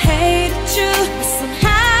I hated you. But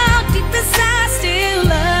somehow deep inside still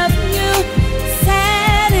loving you.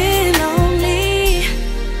 Sad and lonely.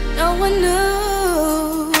 No one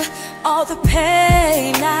knew all the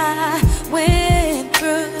pain I went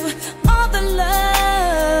through, all the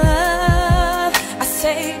love I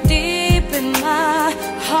saved deep in my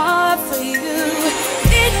heart for you.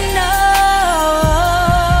 Didn't know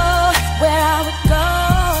where I would go,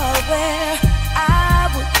 where I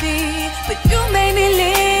would be, but you made me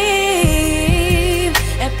leave.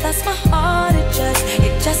 And plus my heart, it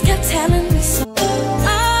just kept telling me so.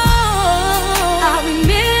 Oh, I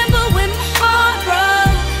remember when my heart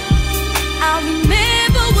broke. I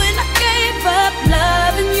remember when I gave up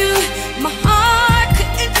loving you. My heart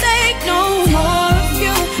couldn't take no more of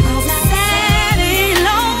you. I was sad and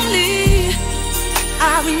lonely.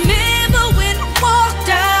 I remember when I walked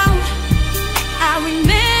out. I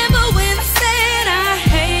remember when I said I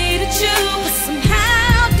hated you. But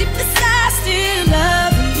somehow deep inside still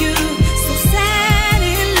loving you. So sad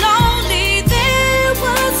and lonely. There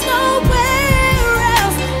was nowhere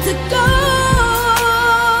else to go.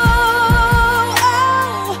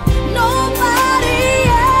 Nobody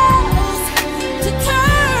else to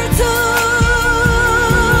turn to.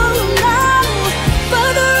 No, for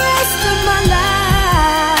the rest of my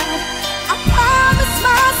life, I promised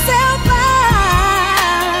myself I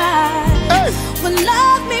would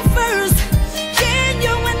love me first,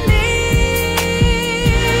 genuinely.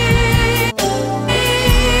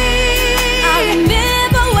 I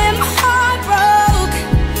remember when my heart broke.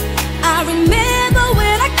 I remember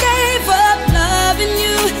when I gave up loving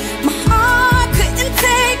you. My heart couldn't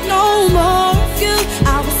take no more of you.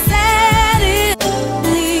 I was sad and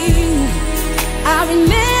lonely. I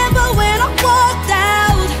remember when I walked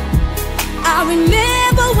out. I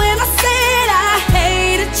remember when I said I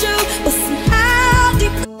hated you. But somehow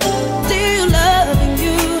deep still loving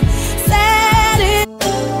you. Sad and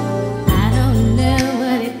I don't know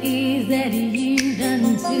what it is that you've done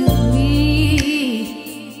to me,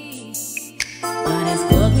 but it's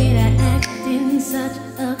caused me to act in such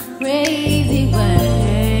a crazy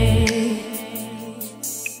way.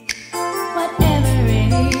 Whatever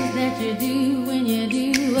it is that you do when you do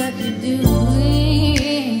what you're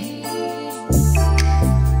doing,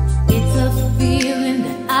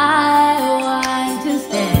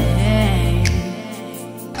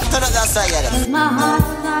 As my heart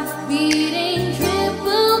stops beating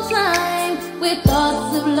triple time, with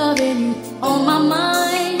thoughts of loving you on my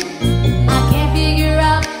mind, I can't figure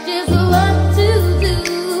out just what to do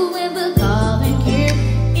when the calling here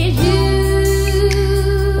is you.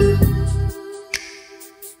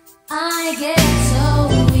 I get so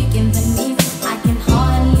weak in the knees, I can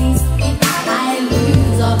hardly speak. I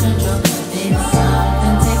lose all control. Then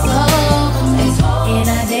something takes over me. In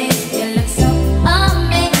a day, you look so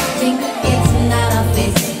amazing. It's not a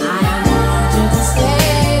face. I want you to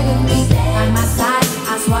stay with me. By my side, I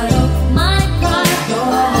swallow my pride. Your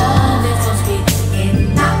love is so sweet, it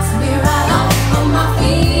knocks me right off of my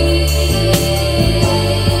feet.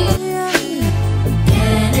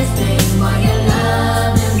 Can't explain why your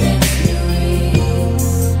love is makes me weak.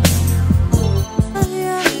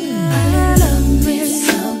 I love me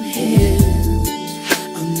some him.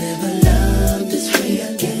 I'll never love this way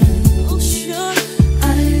again. Oh sure, I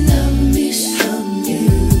love me some you.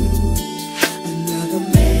 Another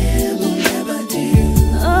man will never do.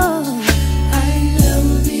 Oh, I love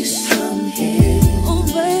me some him. Oh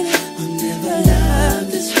baby, I'll never love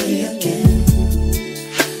this way again.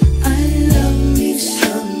 I love me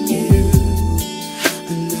some you.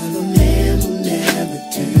 Another man will never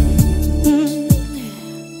do.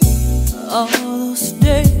 All those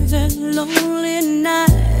days and lonely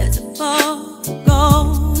nights have all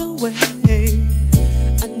gone away.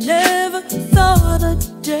 I never thought a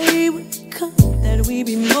day would come that we'd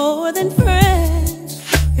be more than friends.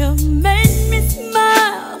 You made me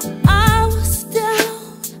smile, I was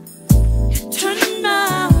down. You turned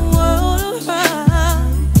my world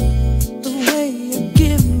around. The way you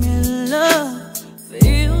give me love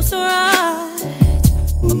feels so right.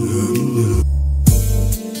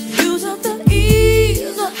 You took the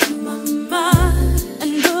ease off my mind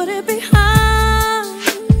and put it behind.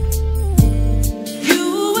 You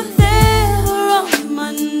were there on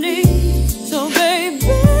my knees, so baby,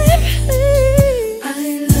 I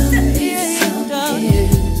love you some him.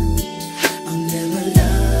 I'll never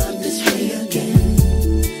love this way again.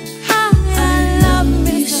 I love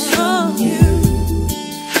me some you.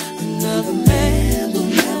 Another man will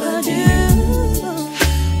never do.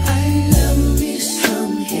 I love me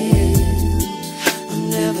some him. I'll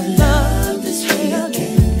never love this way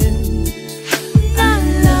again. I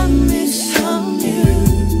love me some you.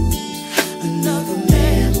 Another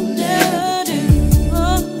man will never do.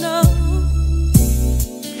 Oh no.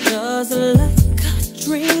 Just like a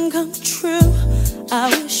dream come true, I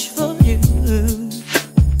wish for you.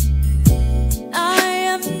 I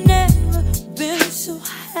have never been so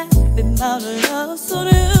happy about a love so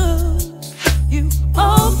new. You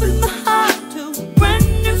opened my heart to a brand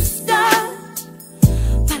new start.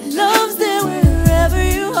 My love's there wherever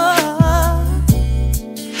you are.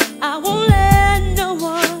 I won't let no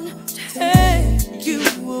one take you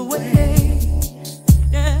away.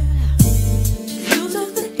 Yeah. You took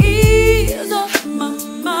the ease off my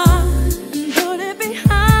mind and put it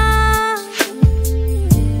behind.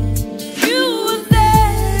 You were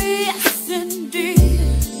there, yes indeed,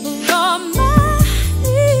 for all my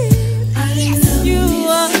needs. I love you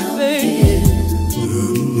are, baby.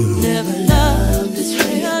 Never loved this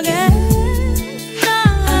way again.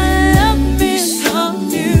 I love me some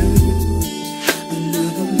you.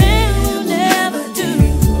 Another man will never do.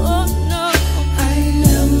 Oh no, I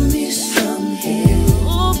love me some him.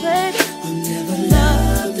 Oh baby, I'll never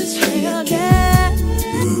love this way again.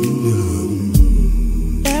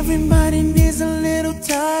 Everybody needs a little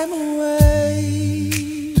time away.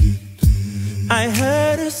 I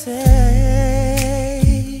heard her say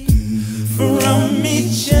from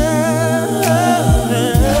each other.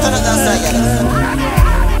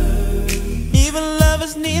 Even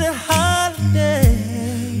lovers need a holiday.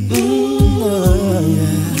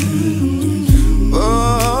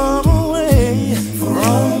 Away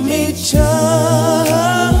from each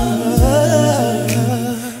other.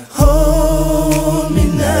 Hold me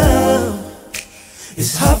now.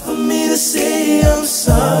 It's hard for me to say I'm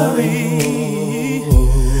sorry.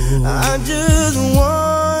 I just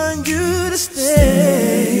want you to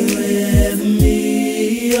stay.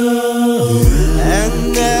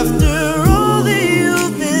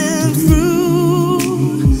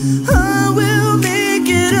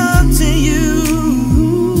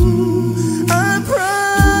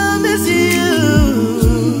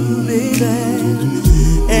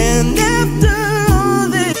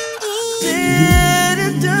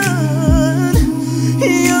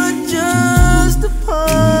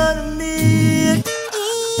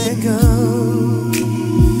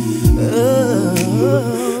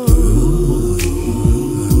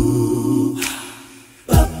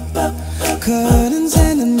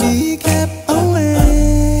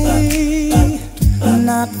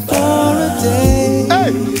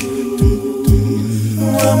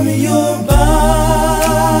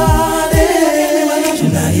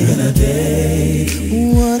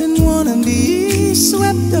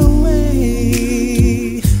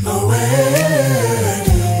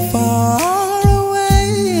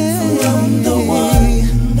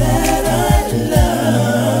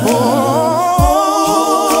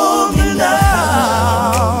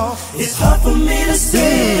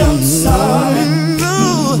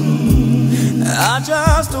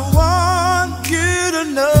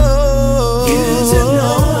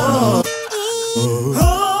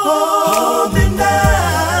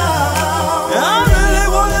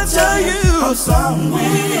 go somewhere.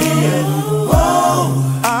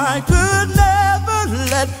 Oh, I could never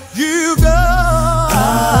let you go.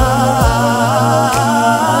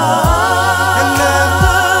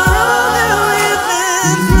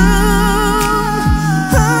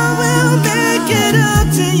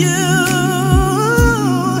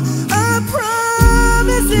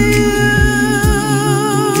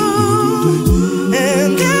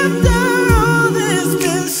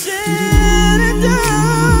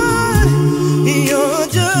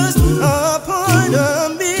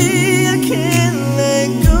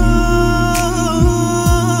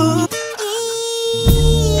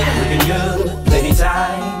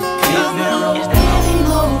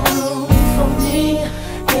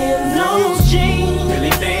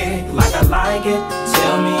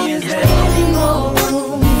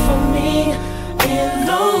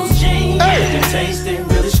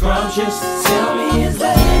 Just tell me, is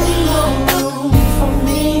there any more room for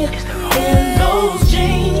me in those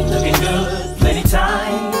jeans? Looking good, plenty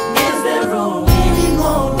time. Is there room, any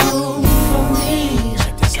more room for me?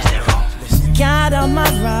 Got on my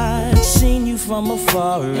ride, seen you from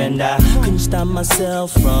afar, and I couldn't stop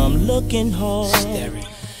myself from looking hard.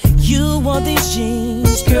 You wore these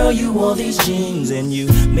jeans, girl, you wore these jeans, and you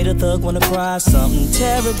made a thug wanna cry something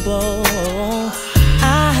terrible.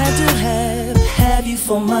 I had to have you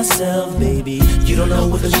for myself, baby. You don't know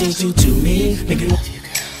what those jeans do to me. Make it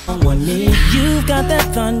on one knee. You've got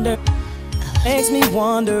that thunder, makes me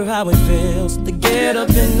wonder how it feels to get up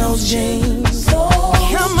in those jeans.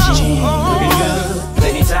 Come on, looking good,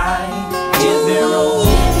 plenty time. Is there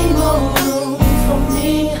any more room for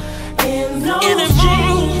me in those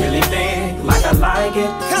jeans? Really big, like I like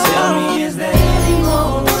it. Tell me, is there any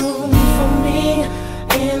more room for me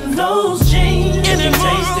in those jeans? Looking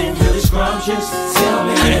tasty, really scrumptious. Tell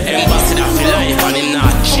me, Ambassador for life and it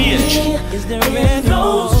not change. Is there any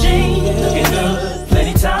those jeans? Looking good,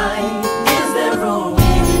 plenty time. Is there room,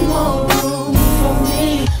 any more room for me?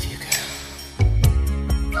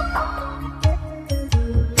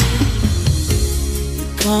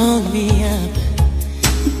 Call me up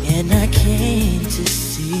and I came to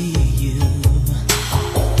see you.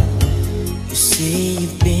 You say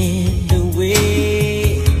you've been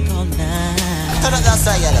away all night.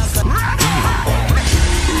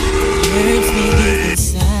 Hurts me deep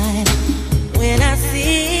inside when I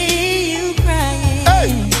see you crying.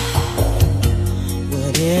 Hey.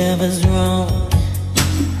 Whatever's wrong,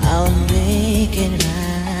 I'll make it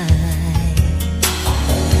right.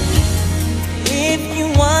 If you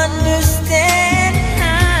understand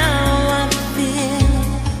how I feel,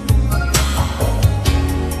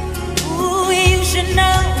 ooh, you should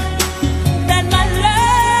know that my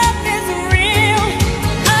love is real.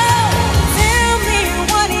 Oh, tell me,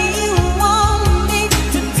 what do you want me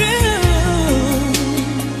to do?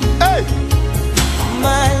 Hey.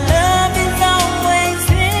 My love is always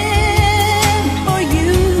here for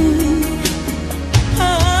you. Oh,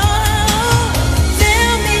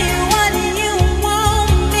 tell me, what do you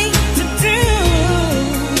want me to do?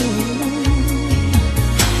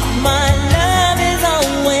 My love is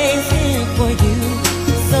always here for you.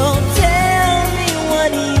 So tell me, what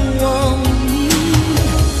do you want me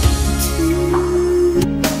to?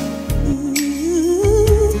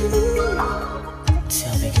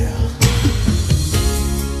 Tell me, girl.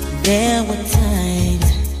 There were times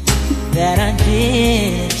that I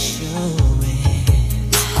did show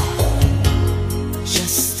it,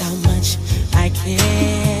 just how much I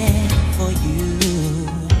care for you.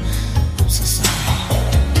 I'm so sorry.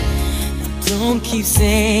 Now don't keep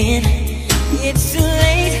saying it's too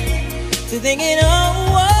late to think it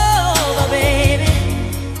over, baby.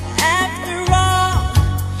 After all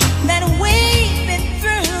that we've been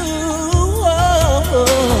through,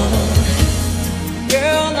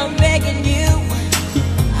 girl, I'm begging you.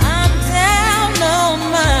 I'm down on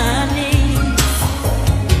my knees.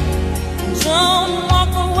 Don't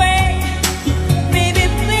walk away, baby,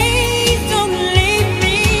 please don't leave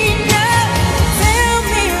me. No, tell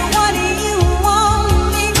me, what do you want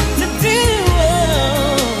me to do?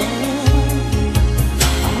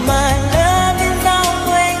 My love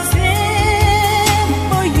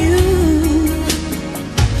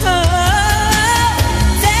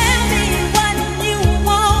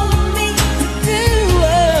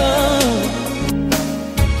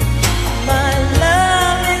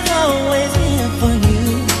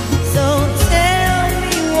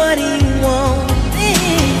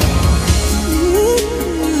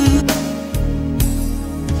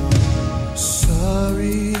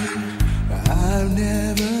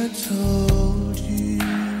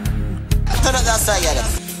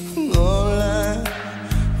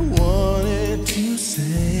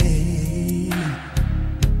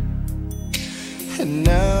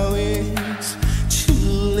now it's too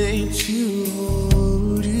late to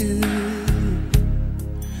hold you,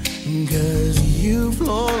 'cause you've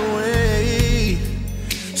flown away,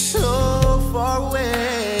 so far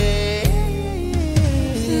away.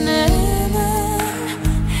 Never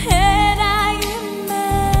had I imagined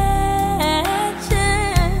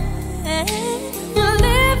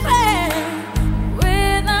living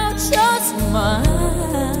without your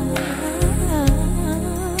smile,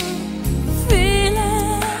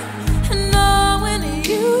 feeling, knowing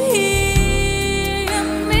you hear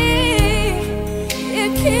me,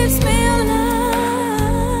 it keeps me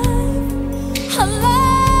alive,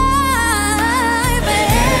 alive.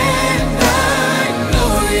 And I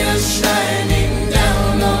know you're shining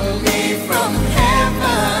down on me from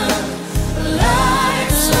heaven,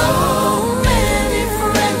 like so many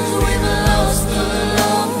friends we've lost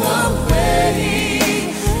along the way.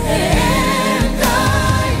 And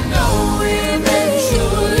I know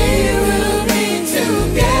eventually we'll be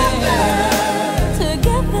together,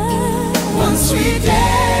 together once we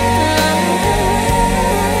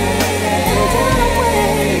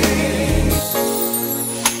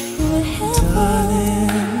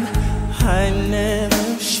Darling, I never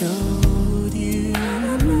showed you.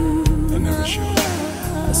 I never showed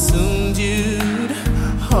you. Assumed you'd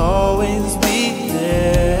always be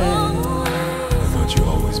there. I thought you'd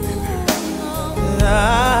always be there.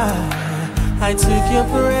 I took your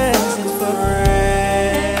presence for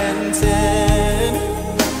granted,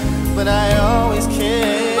 but I always cared.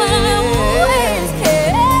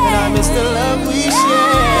 And I miss the love we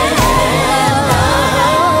shared.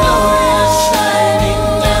 Shining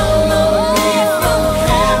down on me from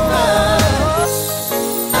heaven,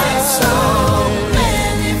 like so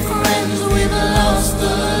many friends we've lost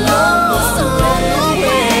along the way.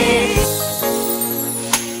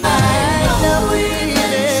 I know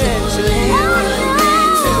eventually we'll be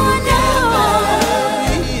together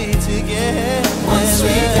once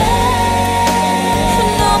we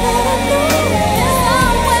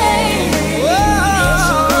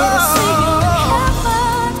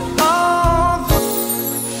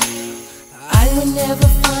I will never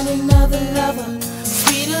find another lover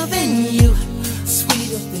sweeter than you,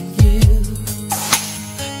 sweeter than you.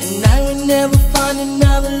 And I will never find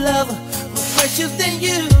another lover more precious than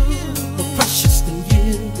you, more precious than you.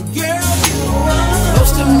 The girl you are.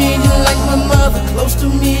 Close to me, you like my mother. Close to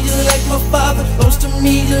me, you like my father. Close to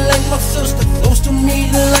me, you like my sister. Close to me,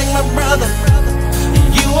 you like my brother.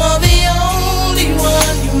 You are the only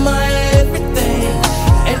one, you're my everything.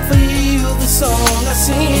 And for you, the song I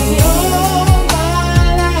sing. All my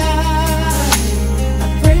life, I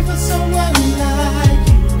pray for someone like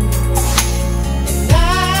you. And I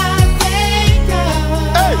thank God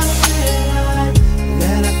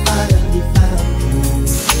that I finally found you.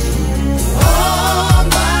 All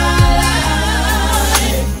my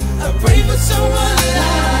life, I pray for someone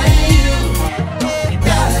like you.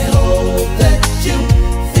 God, I hope that you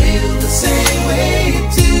feel the same way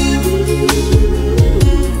too.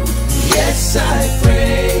 Yes, I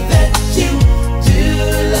pray that you do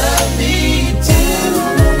love me too.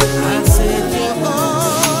 I said you're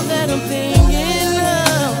all that I'm thinking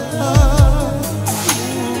of,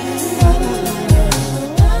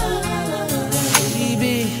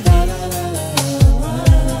 baby.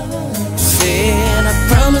 Saying I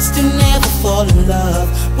promise to never fall in love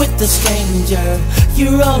with a stranger.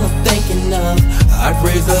 You're all I'm thinking of. I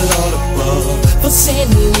praise the Lord above for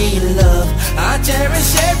sending me love. I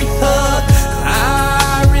cherish every hug.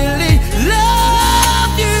 I really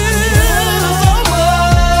love you so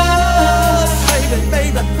much. Baby,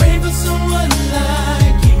 baby, I pray for someone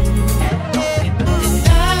like you. And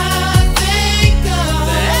I thank God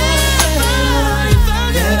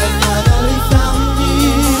that I finally found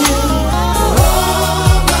you.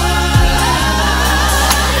 All my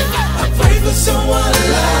life, I pray for someone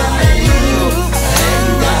like you. And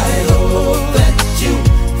I hope that you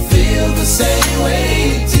feel the same way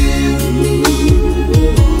too.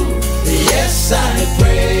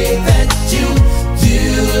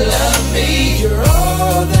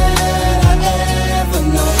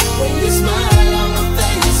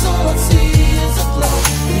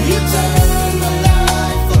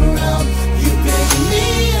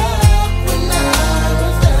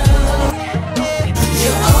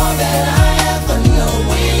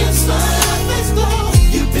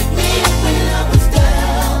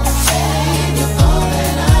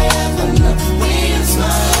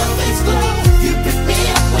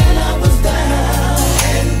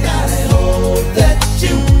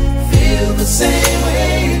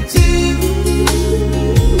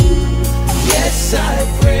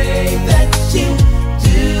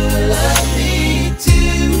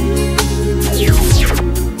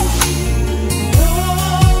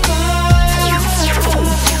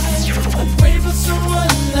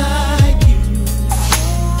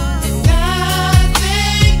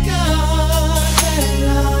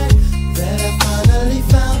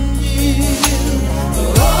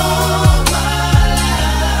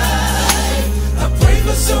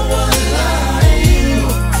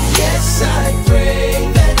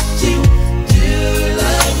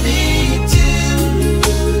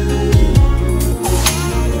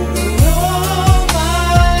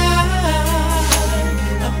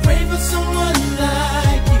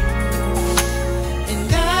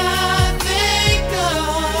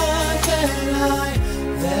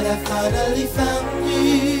 finally found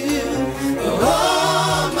you.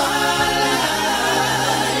 All my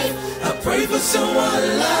life I pray for someone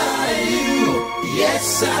like you.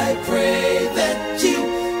 Yes, I pray that